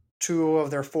for two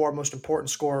of their four most important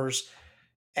scorers,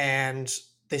 and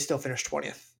they still finished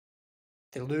 20th.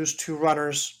 They lose two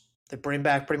runners. They bring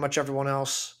back pretty much everyone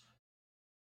else.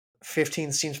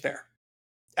 15 seems fair.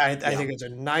 I Yeah. think it's a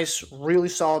nice, really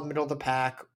solid middle of the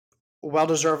pack. Well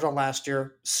deserved on last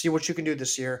year. See what you can do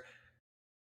this year.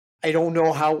 I don't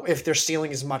know if their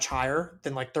ceiling is much higher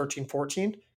than like 13,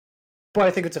 14, but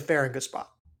I think it's a fair and good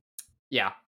spot.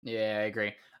 Yeah. Yeah, I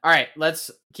agree. All right, let's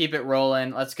keep it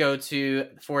rolling. Let's go to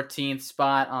 14th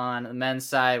spot on the men's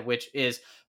side, which is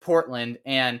Portland.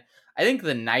 And I think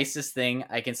the nicest thing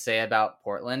I can say about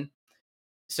Portland.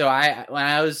 So when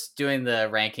I was doing the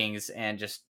rankings and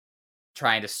just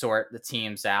trying to sort the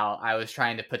teams out, I was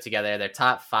trying to put together their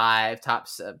top five,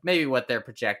 maybe what their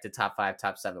projected top five,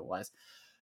 top seven was.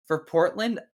 For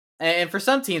Portland, and for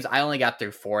some teams, I only got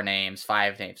through 4 names,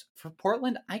 5 names. For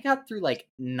Portland, I got through like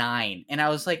 9. And I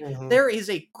was like, Mm-hmm. there is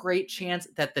a great chance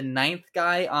that the 9th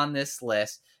guy on this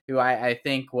list, who I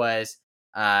think was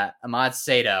Ahmad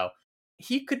Sato,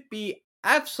 he could be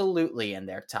absolutely in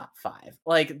their top 5.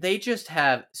 Like, they just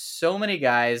have so many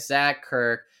guys: Zach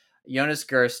Kirk, Jonas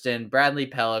Gersten, Bradley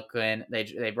Pelican.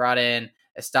 They brought in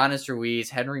Estanis Ruiz,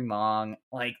 Henry Mong.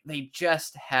 Like, they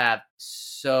just have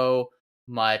so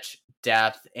much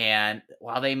depth, and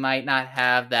while they might not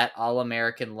have that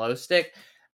all-American low stick,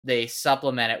 they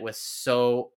supplement it with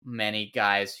so many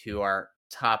guys who are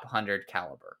top 100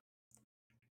 caliber.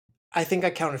 I think I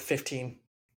counted 15.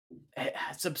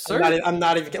 It's absurd. I'm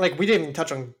not even like we didn't even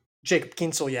touch on Jacob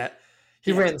Kinsel yet.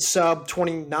 He Yeah. ran sub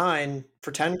 29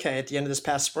 for 10K at the end of this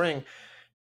past spring.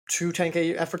 2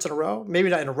 10K efforts in a row, maybe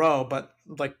not in a row, but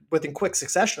like within quick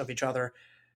succession of each other.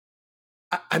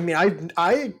 I mean,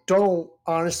 I don't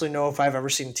honestly know if I've ever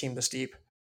seen a team this deep.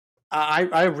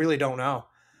 I really don't know.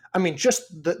 I mean,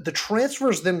 just the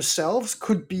transfers themselves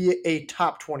could be a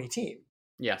top 20 team,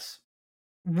 Yes.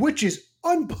 which is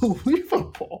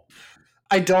unbelievable.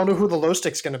 I don't know who the low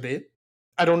stick's going to be.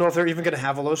 I don't know if they're even going to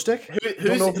have a low stick.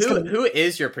 Don't know if it's going to. Who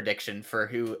is your prediction for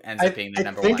who ends up being the I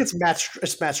number think one? it's Matt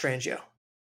Strangio.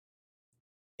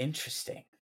 Interesting.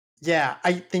 Yeah,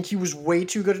 I think he was way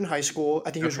too good in high school. I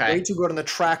think he was way too good on the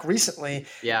track recently,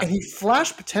 Yeah. and he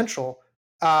flashed potential.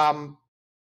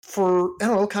 For I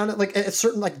don't know, kind of like at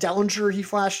certain like Dellinger, he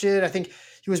flashed it. I think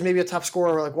he was maybe a top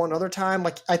scorer like one other time.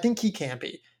 Like I think he can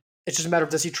be. It's just a matter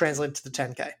of does he translate to the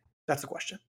 10K? That's the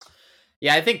question.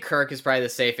 Yeah, I think Kirk is probably the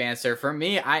safe answer. For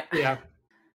me, Yeah.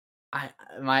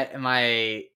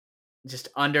 my just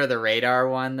under the radar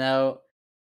one though,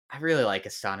 I really like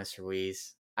Estanis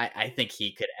Ruiz. I think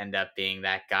he could end up being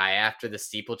that guy after the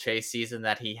steeplechase season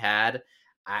that he had.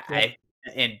 Yep.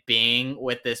 And being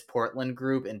with this Portland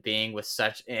group and being with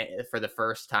for the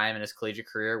first time in his collegiate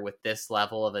career with this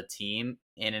level of a team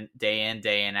in, day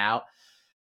in, out,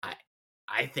 I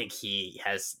I think he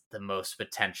has the most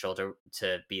potential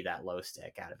to be that low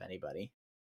stick out of anybody.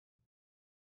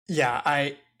 Yeah,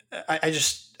 I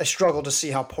struggle to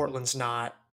see how Portland's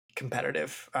not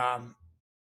competitive.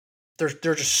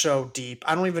 They're just so deep.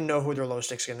 I don't even know who their low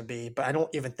stick's going to be, but I don't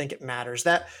even think it matters.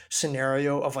 That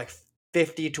scenario of like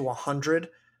 50 to 100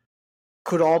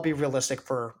 could all be realistic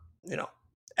for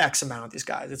X amount of these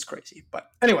guys. It's crazy.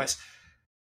 But anyways,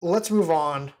 let's move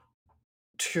on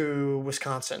to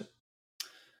Wisconsin.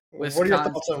 What are your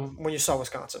Wisconsin, thoughts on when you saw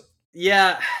Wisconsin?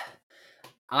 yeah,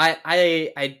 I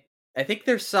think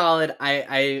they're solid.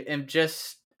 I am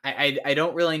just I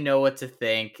don't really know what to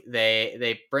think.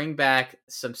 They bring back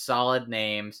some solid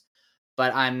names,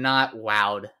 but I'm not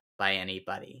wowed by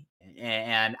anybody.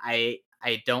 And I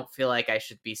don't feel like I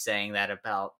should be saying that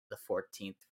about the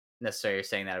 14th, necessarily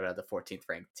saying that about the 14th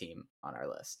ranked team on our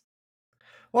list.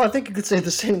 Well, I think you could say the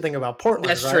same thing about Portland,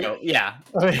 That's right? true. Yeah.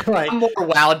 I mean, I'm more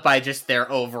wowed by just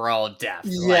their overall depth,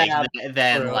 yeah,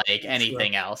 than true, like true.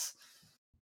 anything else.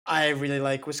 I really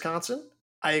like Wisconsin.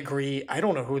 I agree. I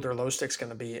don't know who their low stick's going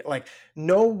to be. Like,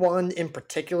 no one in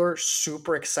particular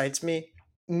super excites me.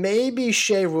 Maybe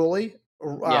Shea Ruley.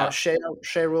 Yeah. Shea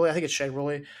Ruley. I think it's Shea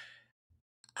Ruley.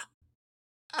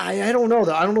 I don't know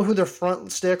though. I don't know who their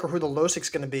front stick or who the low stick's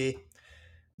going to be.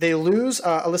 They lose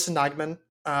Alyssa Nagman.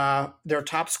 their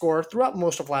top scorer throughout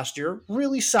most of last year,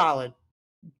 really solid,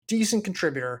 decent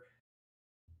contributor.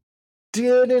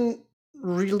 Didn't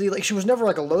really like, she was never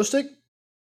like a low stick,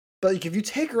 but like if you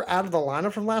take her out of the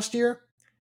lineup from last year,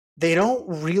 they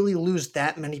don't really lose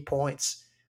that many points.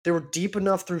 They were deep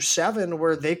enough through 7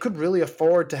 where they could really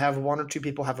afford to have 1 or 2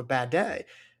 people have a bad day.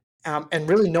 And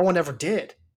really, no one ever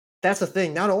did. That's the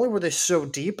thing. Not only were they so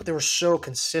deep, but they were so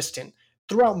consistent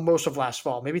throughout most of last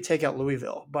fall. Maybe take out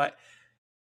Louisville, but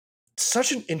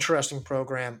such an interesting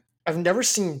program. I've never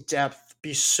seen depth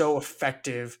be so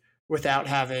effective without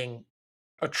having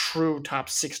a true top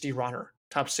 60 runner,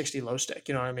 top 60 low stick.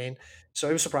 You know what I mean? So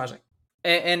it was surprising.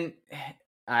 And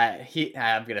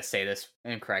I'm gonna say this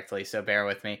incorrectly, so bear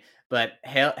with me. But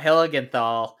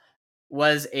Hilligenthal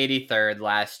was 83rd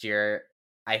last year.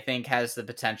 I think has the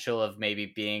potential of maybe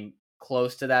being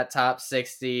close to that top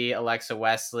 60. Alexa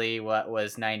Wesley, what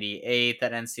was 98th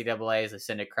at NCAA's,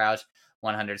 Lucinda Crouch,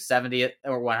 170th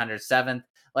or 107th.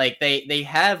 Like they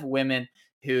have women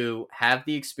who have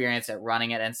the experience at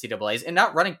running at NCAA's and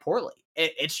not running poorly.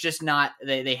 It's just not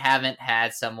they haven't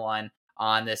had someone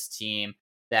on this team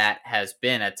that has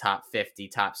been a top 50,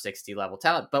 top 60 level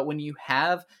talent. But when you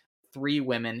have 3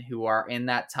 women who are in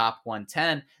that top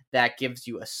 110, that gives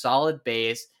you a solid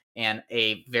base and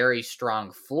a very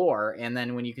strong floor. And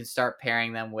then when you can start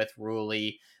pairing them with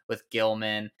Ruley, with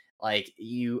Gilman, like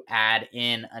you add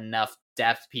in enough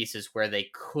depth pieces where they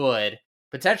could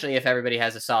potentially, if everybody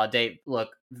has a solid day,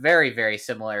 look very, very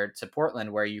similar to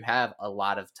Portland, where you have a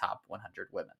lot of top 100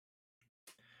 women.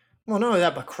 Well, not only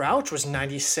that, but Crouch was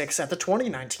 96 at the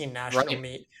 2019 national Right.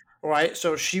 meet, right?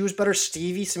 So she was better.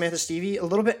 Samantha Stevie, a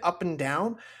little bit up and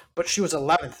down, but she was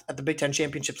 11th at the Big Ten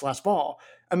championships last fall.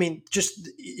 I mean, just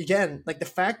again, like the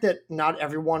fact that not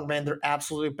everyone ran their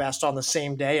absolute best on the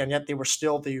same day, and yet they were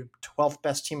still the 12th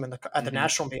best team at the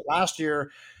national meet last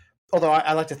year. Although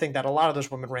I like to think that a lot of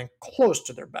those women ran close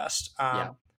to their best.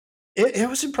 Yeah. It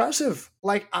was impressive.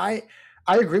 Like I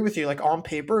agree with you. Like on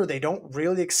paper, they don't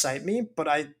really excite me, but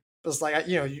I was like,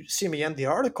 you see me end the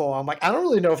article. I'm like, I don't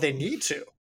really know if they need to.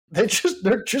 They're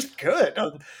just good.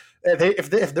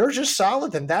 If they're just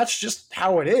solid, then that's just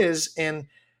how it is. And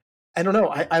I don't know.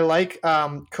 I like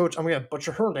Coach. I'm gonna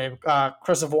butcher her name.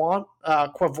 Krevoisin.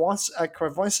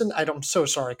 I'm so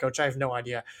sorry, Coach. I have no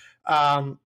idea.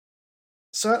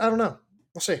 So I don't know.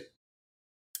 We'll see.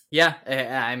 Yeah,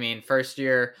 I mean, first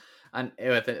year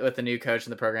with the new coach in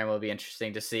the program will be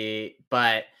interesting to see.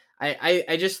 But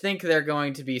I just think they're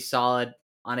going to be solid,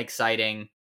 unexciting,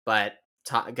 but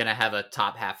going to have a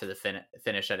top half of the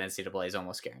finish at NCAA is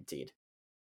almost guaranteed.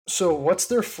 So what's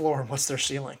their floor and what's their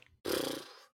ceiling? They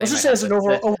Let's just might say have as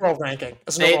an overall ranking.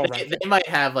 As an overall ranking. they might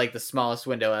have like the smallest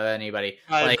window of anybody.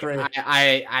 I Like agree.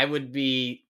 I would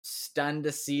be stunned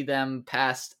to see them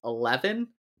past 11.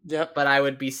 Yep. But I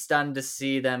would be stunned to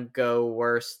see them go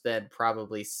worse than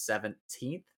probably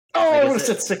 17th. Oh, Like, I would have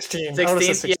said 16.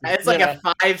 16th? Yeah, it's like a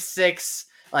 5-6.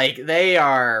 Like they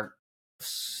are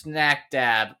snack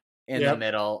dab in the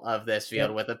middle of this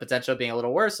field with the potential of being a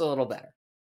little worse, a little better.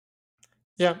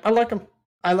 Yeah, I like them.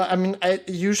 I mean,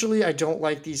 usually I don't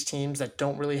like these teams that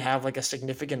don't really have like a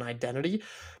significant identity,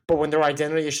 but when their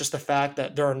identity is just the fact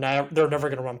that they're never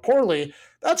going to run poorly,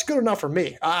 that's good enough for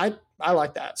me. I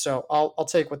like that, so I'll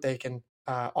take what they can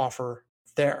offer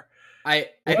there. I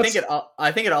think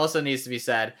it also needs to be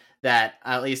said that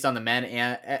at least on the men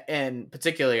and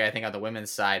particularly I think on the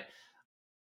women's side,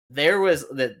 there was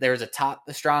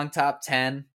a strong top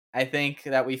 10. I think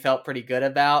that we felt pretty good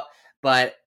about,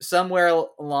 but somewhere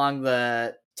along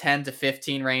the 10 to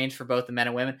 15 range for both the men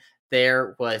and women,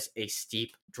 there was a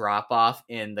steep drop off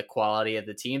in the quality of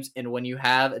the teams. And when you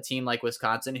have a team like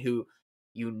Wisconsin, who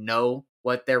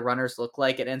what their runners look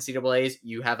like at NCAAs,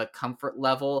 you have a comfort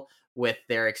level with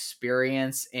their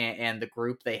experience and the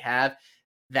group they have,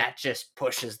 that just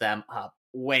pushes them up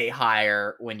way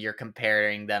higher when you're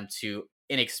comparing them to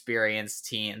inexperienced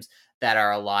teams that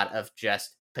are a lot of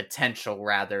just potential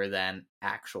rather than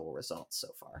actual results so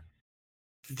far.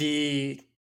 The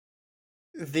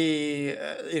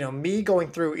me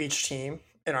going through each team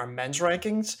in our men's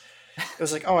rankings, it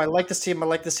was like, oh, I like this team, I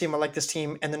like this team, I like this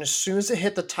team, and then as soon as it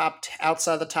hit the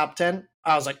outside the top 10,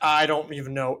 I was like, I don't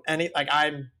even know any. Like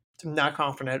I'm not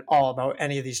confident at all about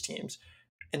any of these teams,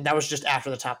 and that was just after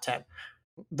the top 10.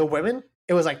 The women,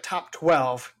 it was like top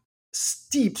 12,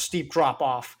 steep drop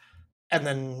off, and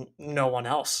then no one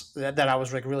else that I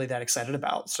was like really that excited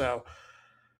about. So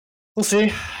we'll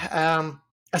see. I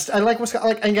like Wisconsin.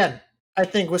 Like again, I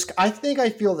think I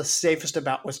feel the safest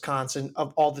about Wisconsin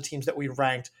of all the teams that we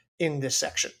ranked in this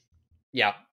section.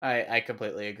 Yeah, I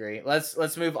completely agree.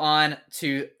 Let's move on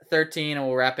to 13, and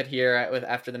we'll wrap it here with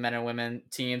after the men and women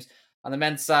teams. On the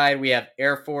men's side, we have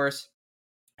Air Force,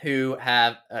 who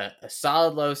have a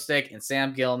solid low stick, and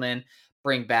Sam Gilman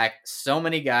bring back so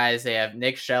many guys. They have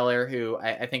Nick Scheller, who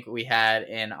I think we had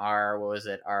in our, what was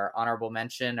it, our honorable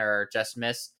mention or just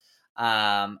missed.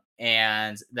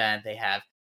 And then they have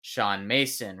Sean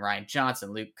Mason, Ryan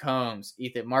Johnson, Luke Combs,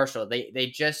 Ethan Marshall.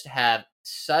 They just have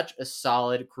such a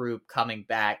solid group coming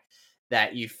back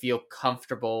that you feel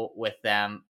comfortable with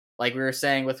them. Like we were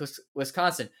saying with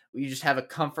Wisconsin, you just have a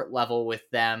comfort level with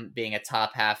them being a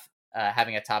top half,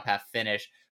 having a top half finish,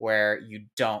 where you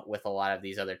don't with a lot of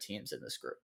these other teams in this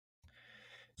group.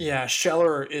 Yeah,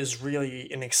 Scheller is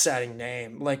really an exciting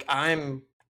name. Like I'm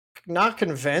not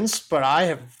convinced, but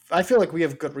I feel like we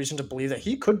have good reason to believe that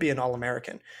he could be an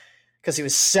All-American because he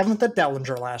was 7th at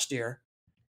Dellinger last year.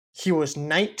 He was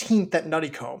 19th at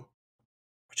Nuttycombe,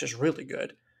 which is really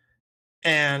good.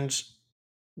 And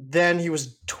then he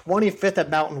was 25th at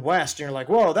Mountain West. And you're like,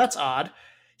 whoa, that's odd.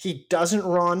 He doesn't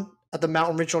run at the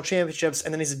Mountain Regional Championships,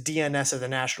 and then he's a DNS at the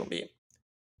national meet.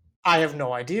 I have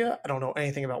no idea. I don't know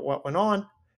anything about what went on.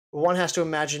 One has to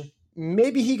imagine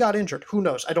maybe he got injured. Who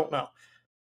knows? I don't know.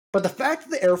 But the fact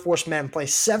that the Air Force men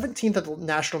placed 17th at the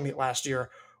national meet last year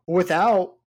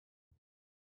without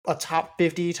a top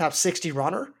 50, top 60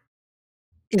 runner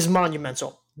is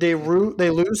monumental. They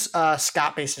lose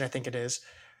Scott Mason, I think it is.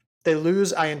 They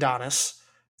lose Iondonis.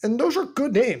 And those are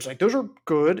good names. Like, those are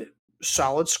good,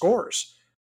 solid scores.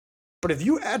 But if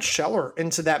you add Scheller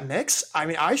into that mix, I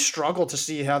mean, I struggle to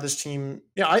see how this team.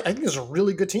 Yeah, I think it's a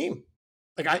really good team.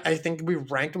 Like, I think we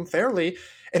ranked them fairly.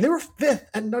 And they were 5th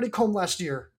at Nuttycombe last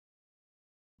year.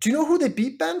 Do you know who they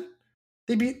beat, Ben?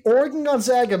 They beat Oregon,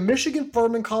 Gonzaga, Michigan,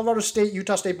 Furman, Colorado State,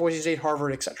 Utah State, Boise State,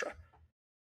 Harvard, etc.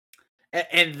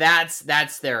 And that's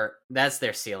their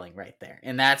ceiling right there,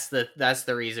 and that's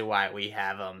the reason why we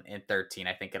have them in 13.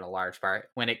 I think in a large part,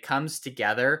 when it comes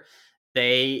together,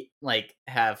 they like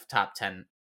have top 10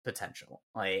 potential.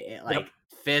 Yep. Like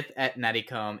fifth at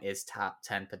Nuttycombe is top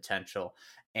 10 potential,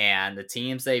 and the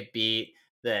teams they beat,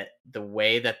 the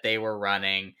way that they were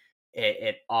running,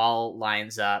 it all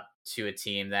lines up to a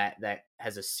team that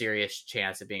has a serious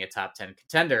chance of being a top 10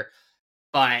 contender.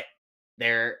 But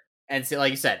they're, and so,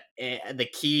 like you said, the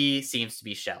key seems to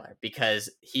be Scheller, because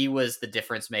he was the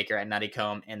difference maker at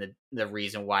Nuttycombe, and the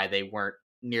reason why they weren't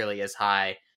nearly as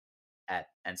high at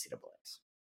NCAA's.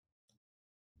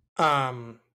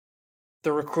 Um,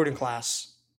 the recruiting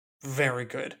class, very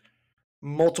good.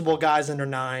 Multiple guys under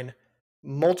 9,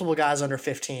 multiple guys under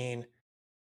 15.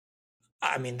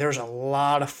 I mean, there's a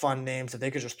lot of fun names that they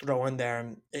could just throw in there.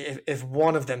 And if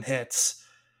one of them hits,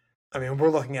 I mean, we're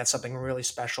looking at something really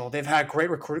special. They've had great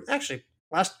recruiting. Actually,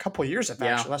 last couple of years,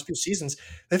 Yeah. last few seasons,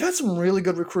 they've had some really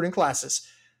good recruiting classes.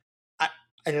 I,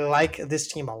 I like this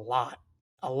team a lot,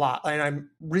 a lot. And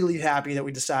I'm really happy that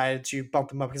we decided to bump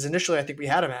them up because initially I think we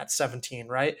had them at 17,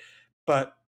 right?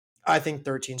 But I think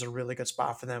 13 is a really good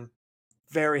spot for them.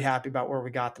 Very happy about where we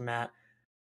got them at.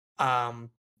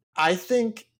 I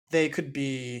think they could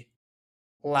be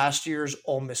last year's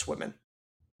Ole Miss women.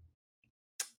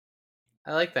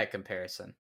 I like that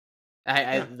comparison.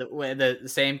 Yeah. The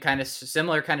same kind of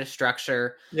similar kind of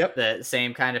structure, Yep. the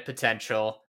same kind of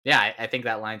potential. Yeah, I think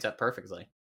that lines up perfectly.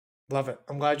 Love it.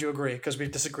 I'm glad you agree because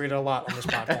we've disagreed a lot on this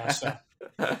podcast. So.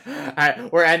 All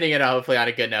right, we're ending it hopefully on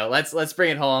a good note. Let's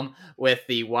bring it home with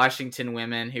the Washington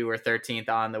women, who were 13th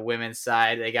on the women's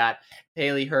side. They got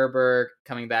Haley Herberg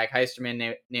coming back,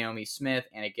 Heisterman, Naomi Smith,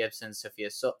 Anna Gibson, Sophia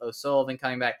O'Sullivan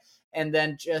coming back, and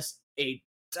then just a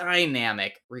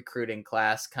dynamic recruiting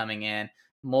class coming in.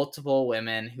 Multiple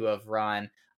women who have run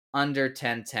under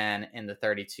 10:10 in the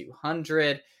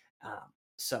 3200.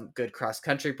 Some good cross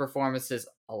country performances,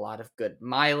 a lot of good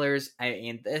milers. I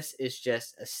mean, this is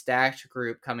just a stacked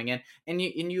group coming in, and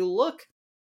you look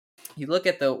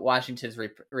at the Washington's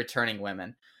returning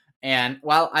women, and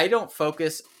while I don't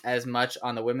focus as much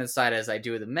on the women's side as I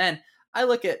do the men, I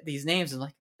look at these names and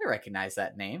like, I recognize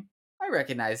that name. I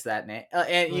recognize that name,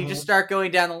 and you just start going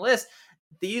down the list.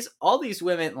 All these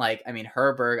women, like, I mean,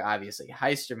 Herberg, obviously,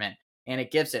 Heisterman, Anna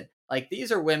Gibson, like,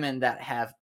 these are women that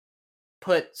have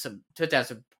put down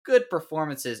some good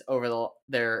performances over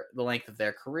the length of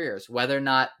their careers. Whether or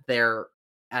not they're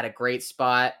at a great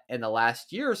spot in the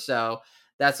last year or so,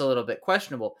 that's a little bit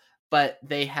questionable. But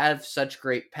they have such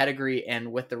great pedigree,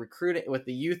 and with the recruiting, with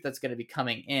the youth that's going to be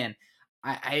coming in,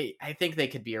 I think they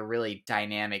could be a really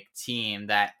dynamic team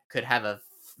that could have a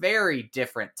very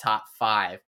different top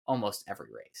 5 almost every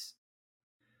race.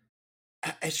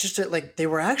 It's just that, like, they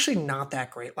were actually not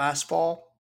that great last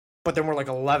fall, but then we're like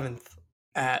 11th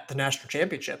at the national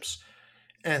championships.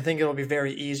 And I think it'll be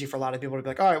very easy for a lot of people to be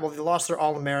like, all right, well, they lost their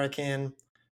All-American,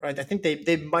 right? I think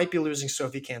they might be losing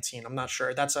Sophie Cantine. I'm not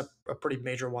sure. That's a pretty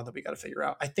major one that we got to figure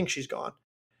out. I think she's gone.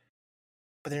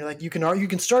 But then you're like, you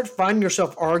can start finding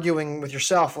yourself arguing with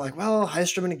yourself, like, well,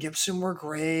 Heisterman and Gibson were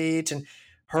great, and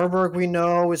Herberg we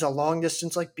know is a long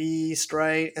distance like beast,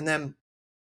 right? And then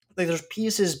like there's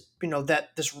pieces, that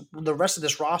the rest of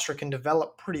this roster can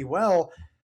develop pretty well.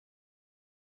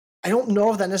 I don't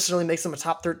know if that necessarily makes them a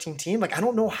top 13 team. Like, I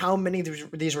don't know how many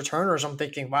of these returners I'm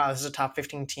thinking, wow, this is a top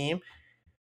 15 team.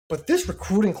 But this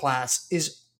recruiting class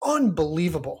is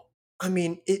unbelievable. I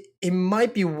mean, it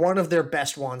might be one of their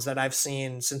best ones that I've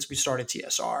seen since we started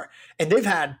TSR. And they've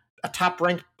had a top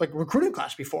ranked like recruiting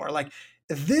class before. Like,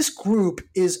 this group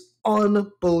is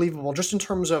unbelievable just in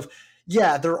terms of,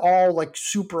 yeah, they're all like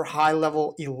super high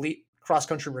level elite cross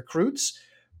country recruits,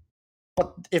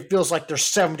 but it feels like there's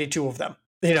 72 of them,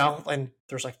 and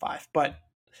there's like 5. But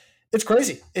it's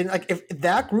crazy. And like if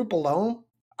that group alone,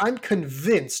 I'm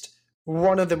convinced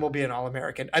one of them will be an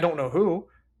All-American. I don't know who,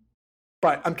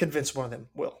 but I'm convinced one of them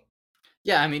will.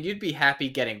 Yeah, I mean, you'd be happy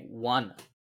getting one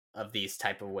of these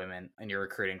type of women in your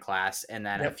recruiting class, and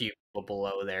then a few people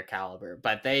below their caliber.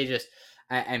 But they just,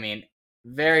 I mean,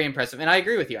 very impressive. And I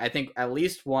agree with you. I think at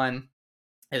least one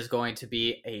is going to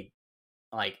be a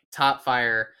like top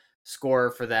fire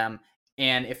scorer for them.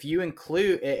 And if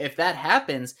that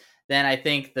happens, then I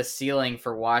think the ceiling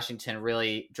for Washington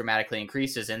really dramatically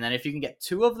increases. And then if you can get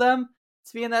 2 of them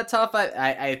to be in that top 5,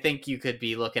 I think you could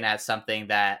be looking at something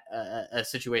that a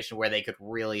situation where they could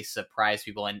really surprise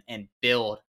people and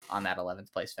build on that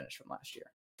 11th place finish from last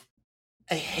year.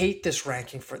 I hate this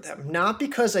ranking for them. Not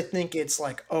because I think it's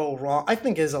like, oh, wrong. I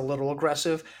think it's a little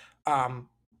aggressive. But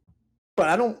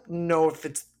I don't know if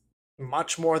it's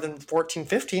much more than 14,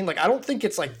 15. Like, I don't think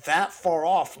it's like that far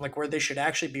off from like where they should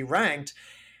actually be ranked.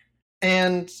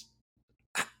 And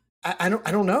I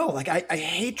don't know. Like, I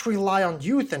hate to rely on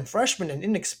youth and freshmen and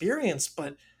inexperience,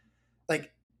 but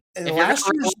like if last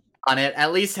year's on it,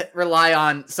 at least rely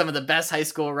on some of the best high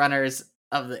school runners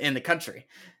in the country.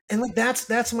 And like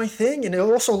that's my thing. And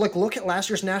also like look at last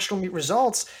year's national meet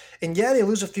results. And yeah, they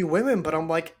lose a few women, but I'm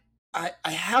like, I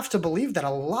have to believe that a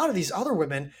lot of these other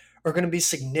women are going to be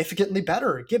significantly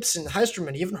better. Gibson,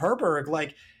 Heisterman, even Herberg.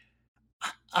 Like,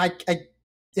 I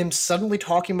am suddenly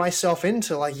talking myself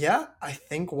into like, yeah, I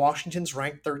think Washington's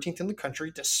ranked 13th in the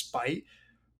country despite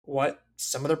what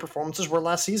some of their performances were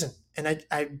last season. And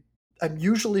I'm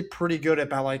usually pretty good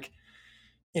about like,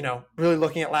 really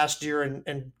looking at last year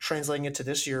and translating it to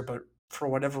this year. But for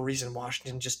whatever reason,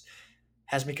 Washington just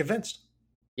has me convinced.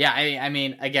 Yeah, I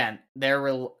mean, again,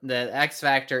 the X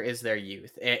factor is their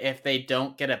youth. If they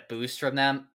don't get a boost from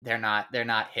them, they're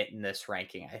not hitting this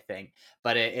ranking, I think.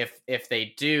 But if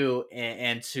they do,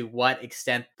 and to what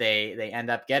extent they end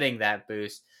up getting that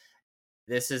boost,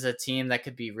 this is a team that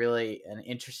could be really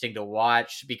interesting to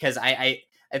watch, because I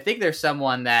think there's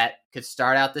someone that could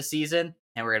start out the season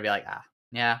and we're gonna be like,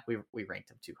 yeah, we ranked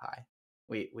them too high.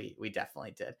 We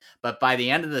definitely did. But by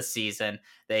the end of the season,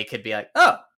 they could be like,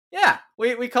 oh yeah,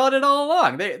 we called it all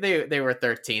along. They were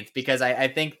 13th, because I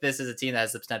think this is a team that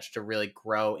has the potential to really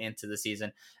grow into the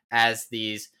season as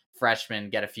these freshmen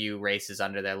get a few races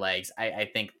under their legs. I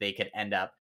think they could end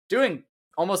up doing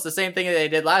almost the same thing that they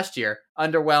did last year,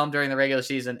 underwhelmed during the regular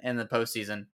season, and the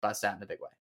postseason bust out in a big way.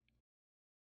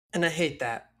 And I hate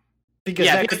that. Because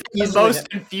that because it's the most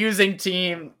confusing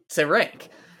team to rank.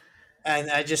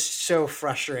 And I just so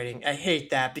frustrating. I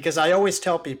hate that, because I always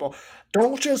tell people,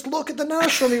 don't just look at the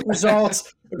national meet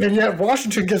results. And yet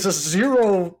Washington gives us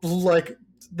 0, like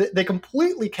they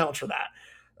completely counter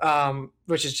that,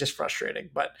 which is just frustrating.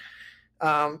 But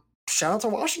shout out to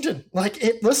Washington. Like,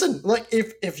 listen, like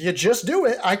if you just do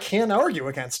it, I can't argue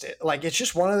against it. Like, it's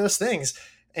just one of those things.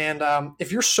 And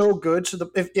if you're so good to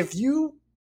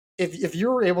if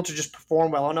you're able to just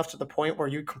perform well enough to the point where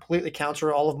you completely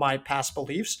counter all of my past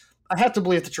beliefs, I have to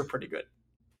believe that you're pretty good.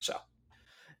 So,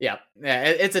 yeah,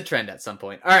 it's a trend at some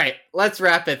point. All right, let's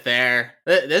wrap it there.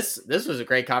 This was a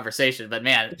great conversation, but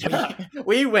man,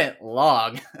 we went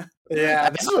long. Yeah,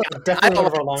 this is definitely one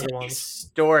of our longer ones.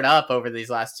 Stored up over these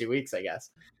last 2 weeks, I guess.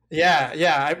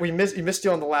 Yeah. We missed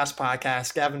you on the last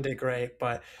podcast. Gavin did great,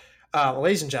 but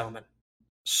ladies and gentlemen,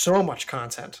 so much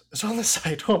content is on the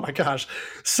site. Oh my gosh,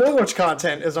 so much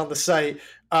content is on the site.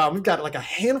 We've got like a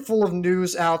handful of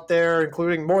news out there,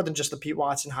 including more than just the Pete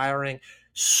Watson hiring.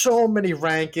 So many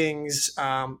rankings.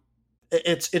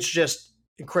 It's just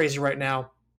crazy right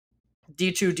now.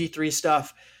 D2, D3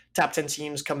 stuff. Top 10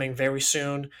 teams coming very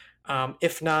soon.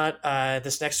 If not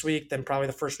this next week, then probably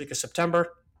the first week of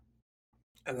September.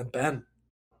 And then Ben,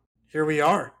 here we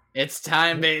are. It's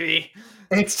time, baby.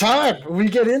 It's time. We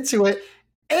get into it.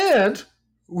 And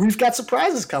we've got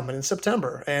surprises coming in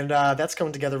September. And that's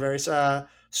coming together very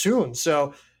soon.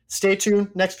 So stay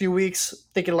tuned. Next few weeks,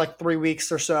 thinking like 3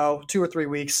 weeks or so, 2 or 3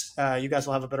 weeks, you guys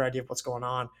will have a better idea of what's going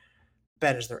on.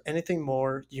 Ben, is there anything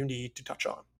more you need to touch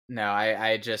on? No,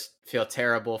 I just feel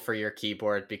terrible for your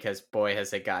keyboard because boy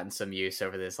has it gotten some use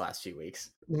over this last few weeks.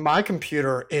 My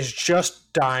computer is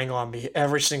just dying on me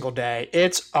every single day.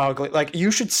 It's ugly. Like, you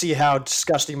should see how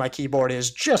disgusting my keyboard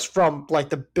is just from like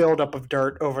the buildup of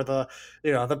dirt over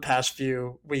the past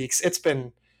few weeks. It's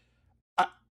been,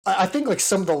 I think like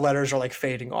some of the letters are like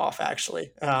fading off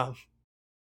actually. But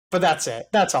that's it.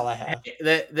 That's all I have.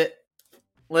 The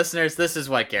listeners, this is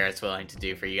what Garrett's willing to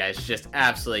do for you guys. Just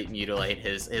absolutely mutilate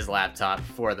his laptop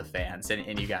for the fans,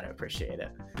 and you got to appreciate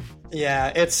it.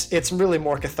 Yeah, it's really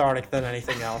more cathartic than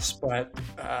anything else, but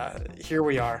here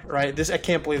we are, right? I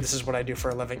can't believe this is what I do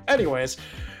for a living. Anyways,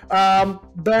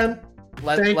 Ben,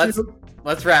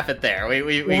 let's wrap it there.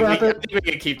 We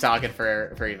can keep talking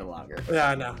for even longer.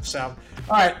 Yeah, I know. So,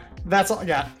 all right, that's all I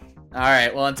got. All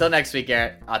right, well, until next week,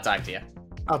 Garrett, I'll talk to you.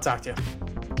 I'll talk to you.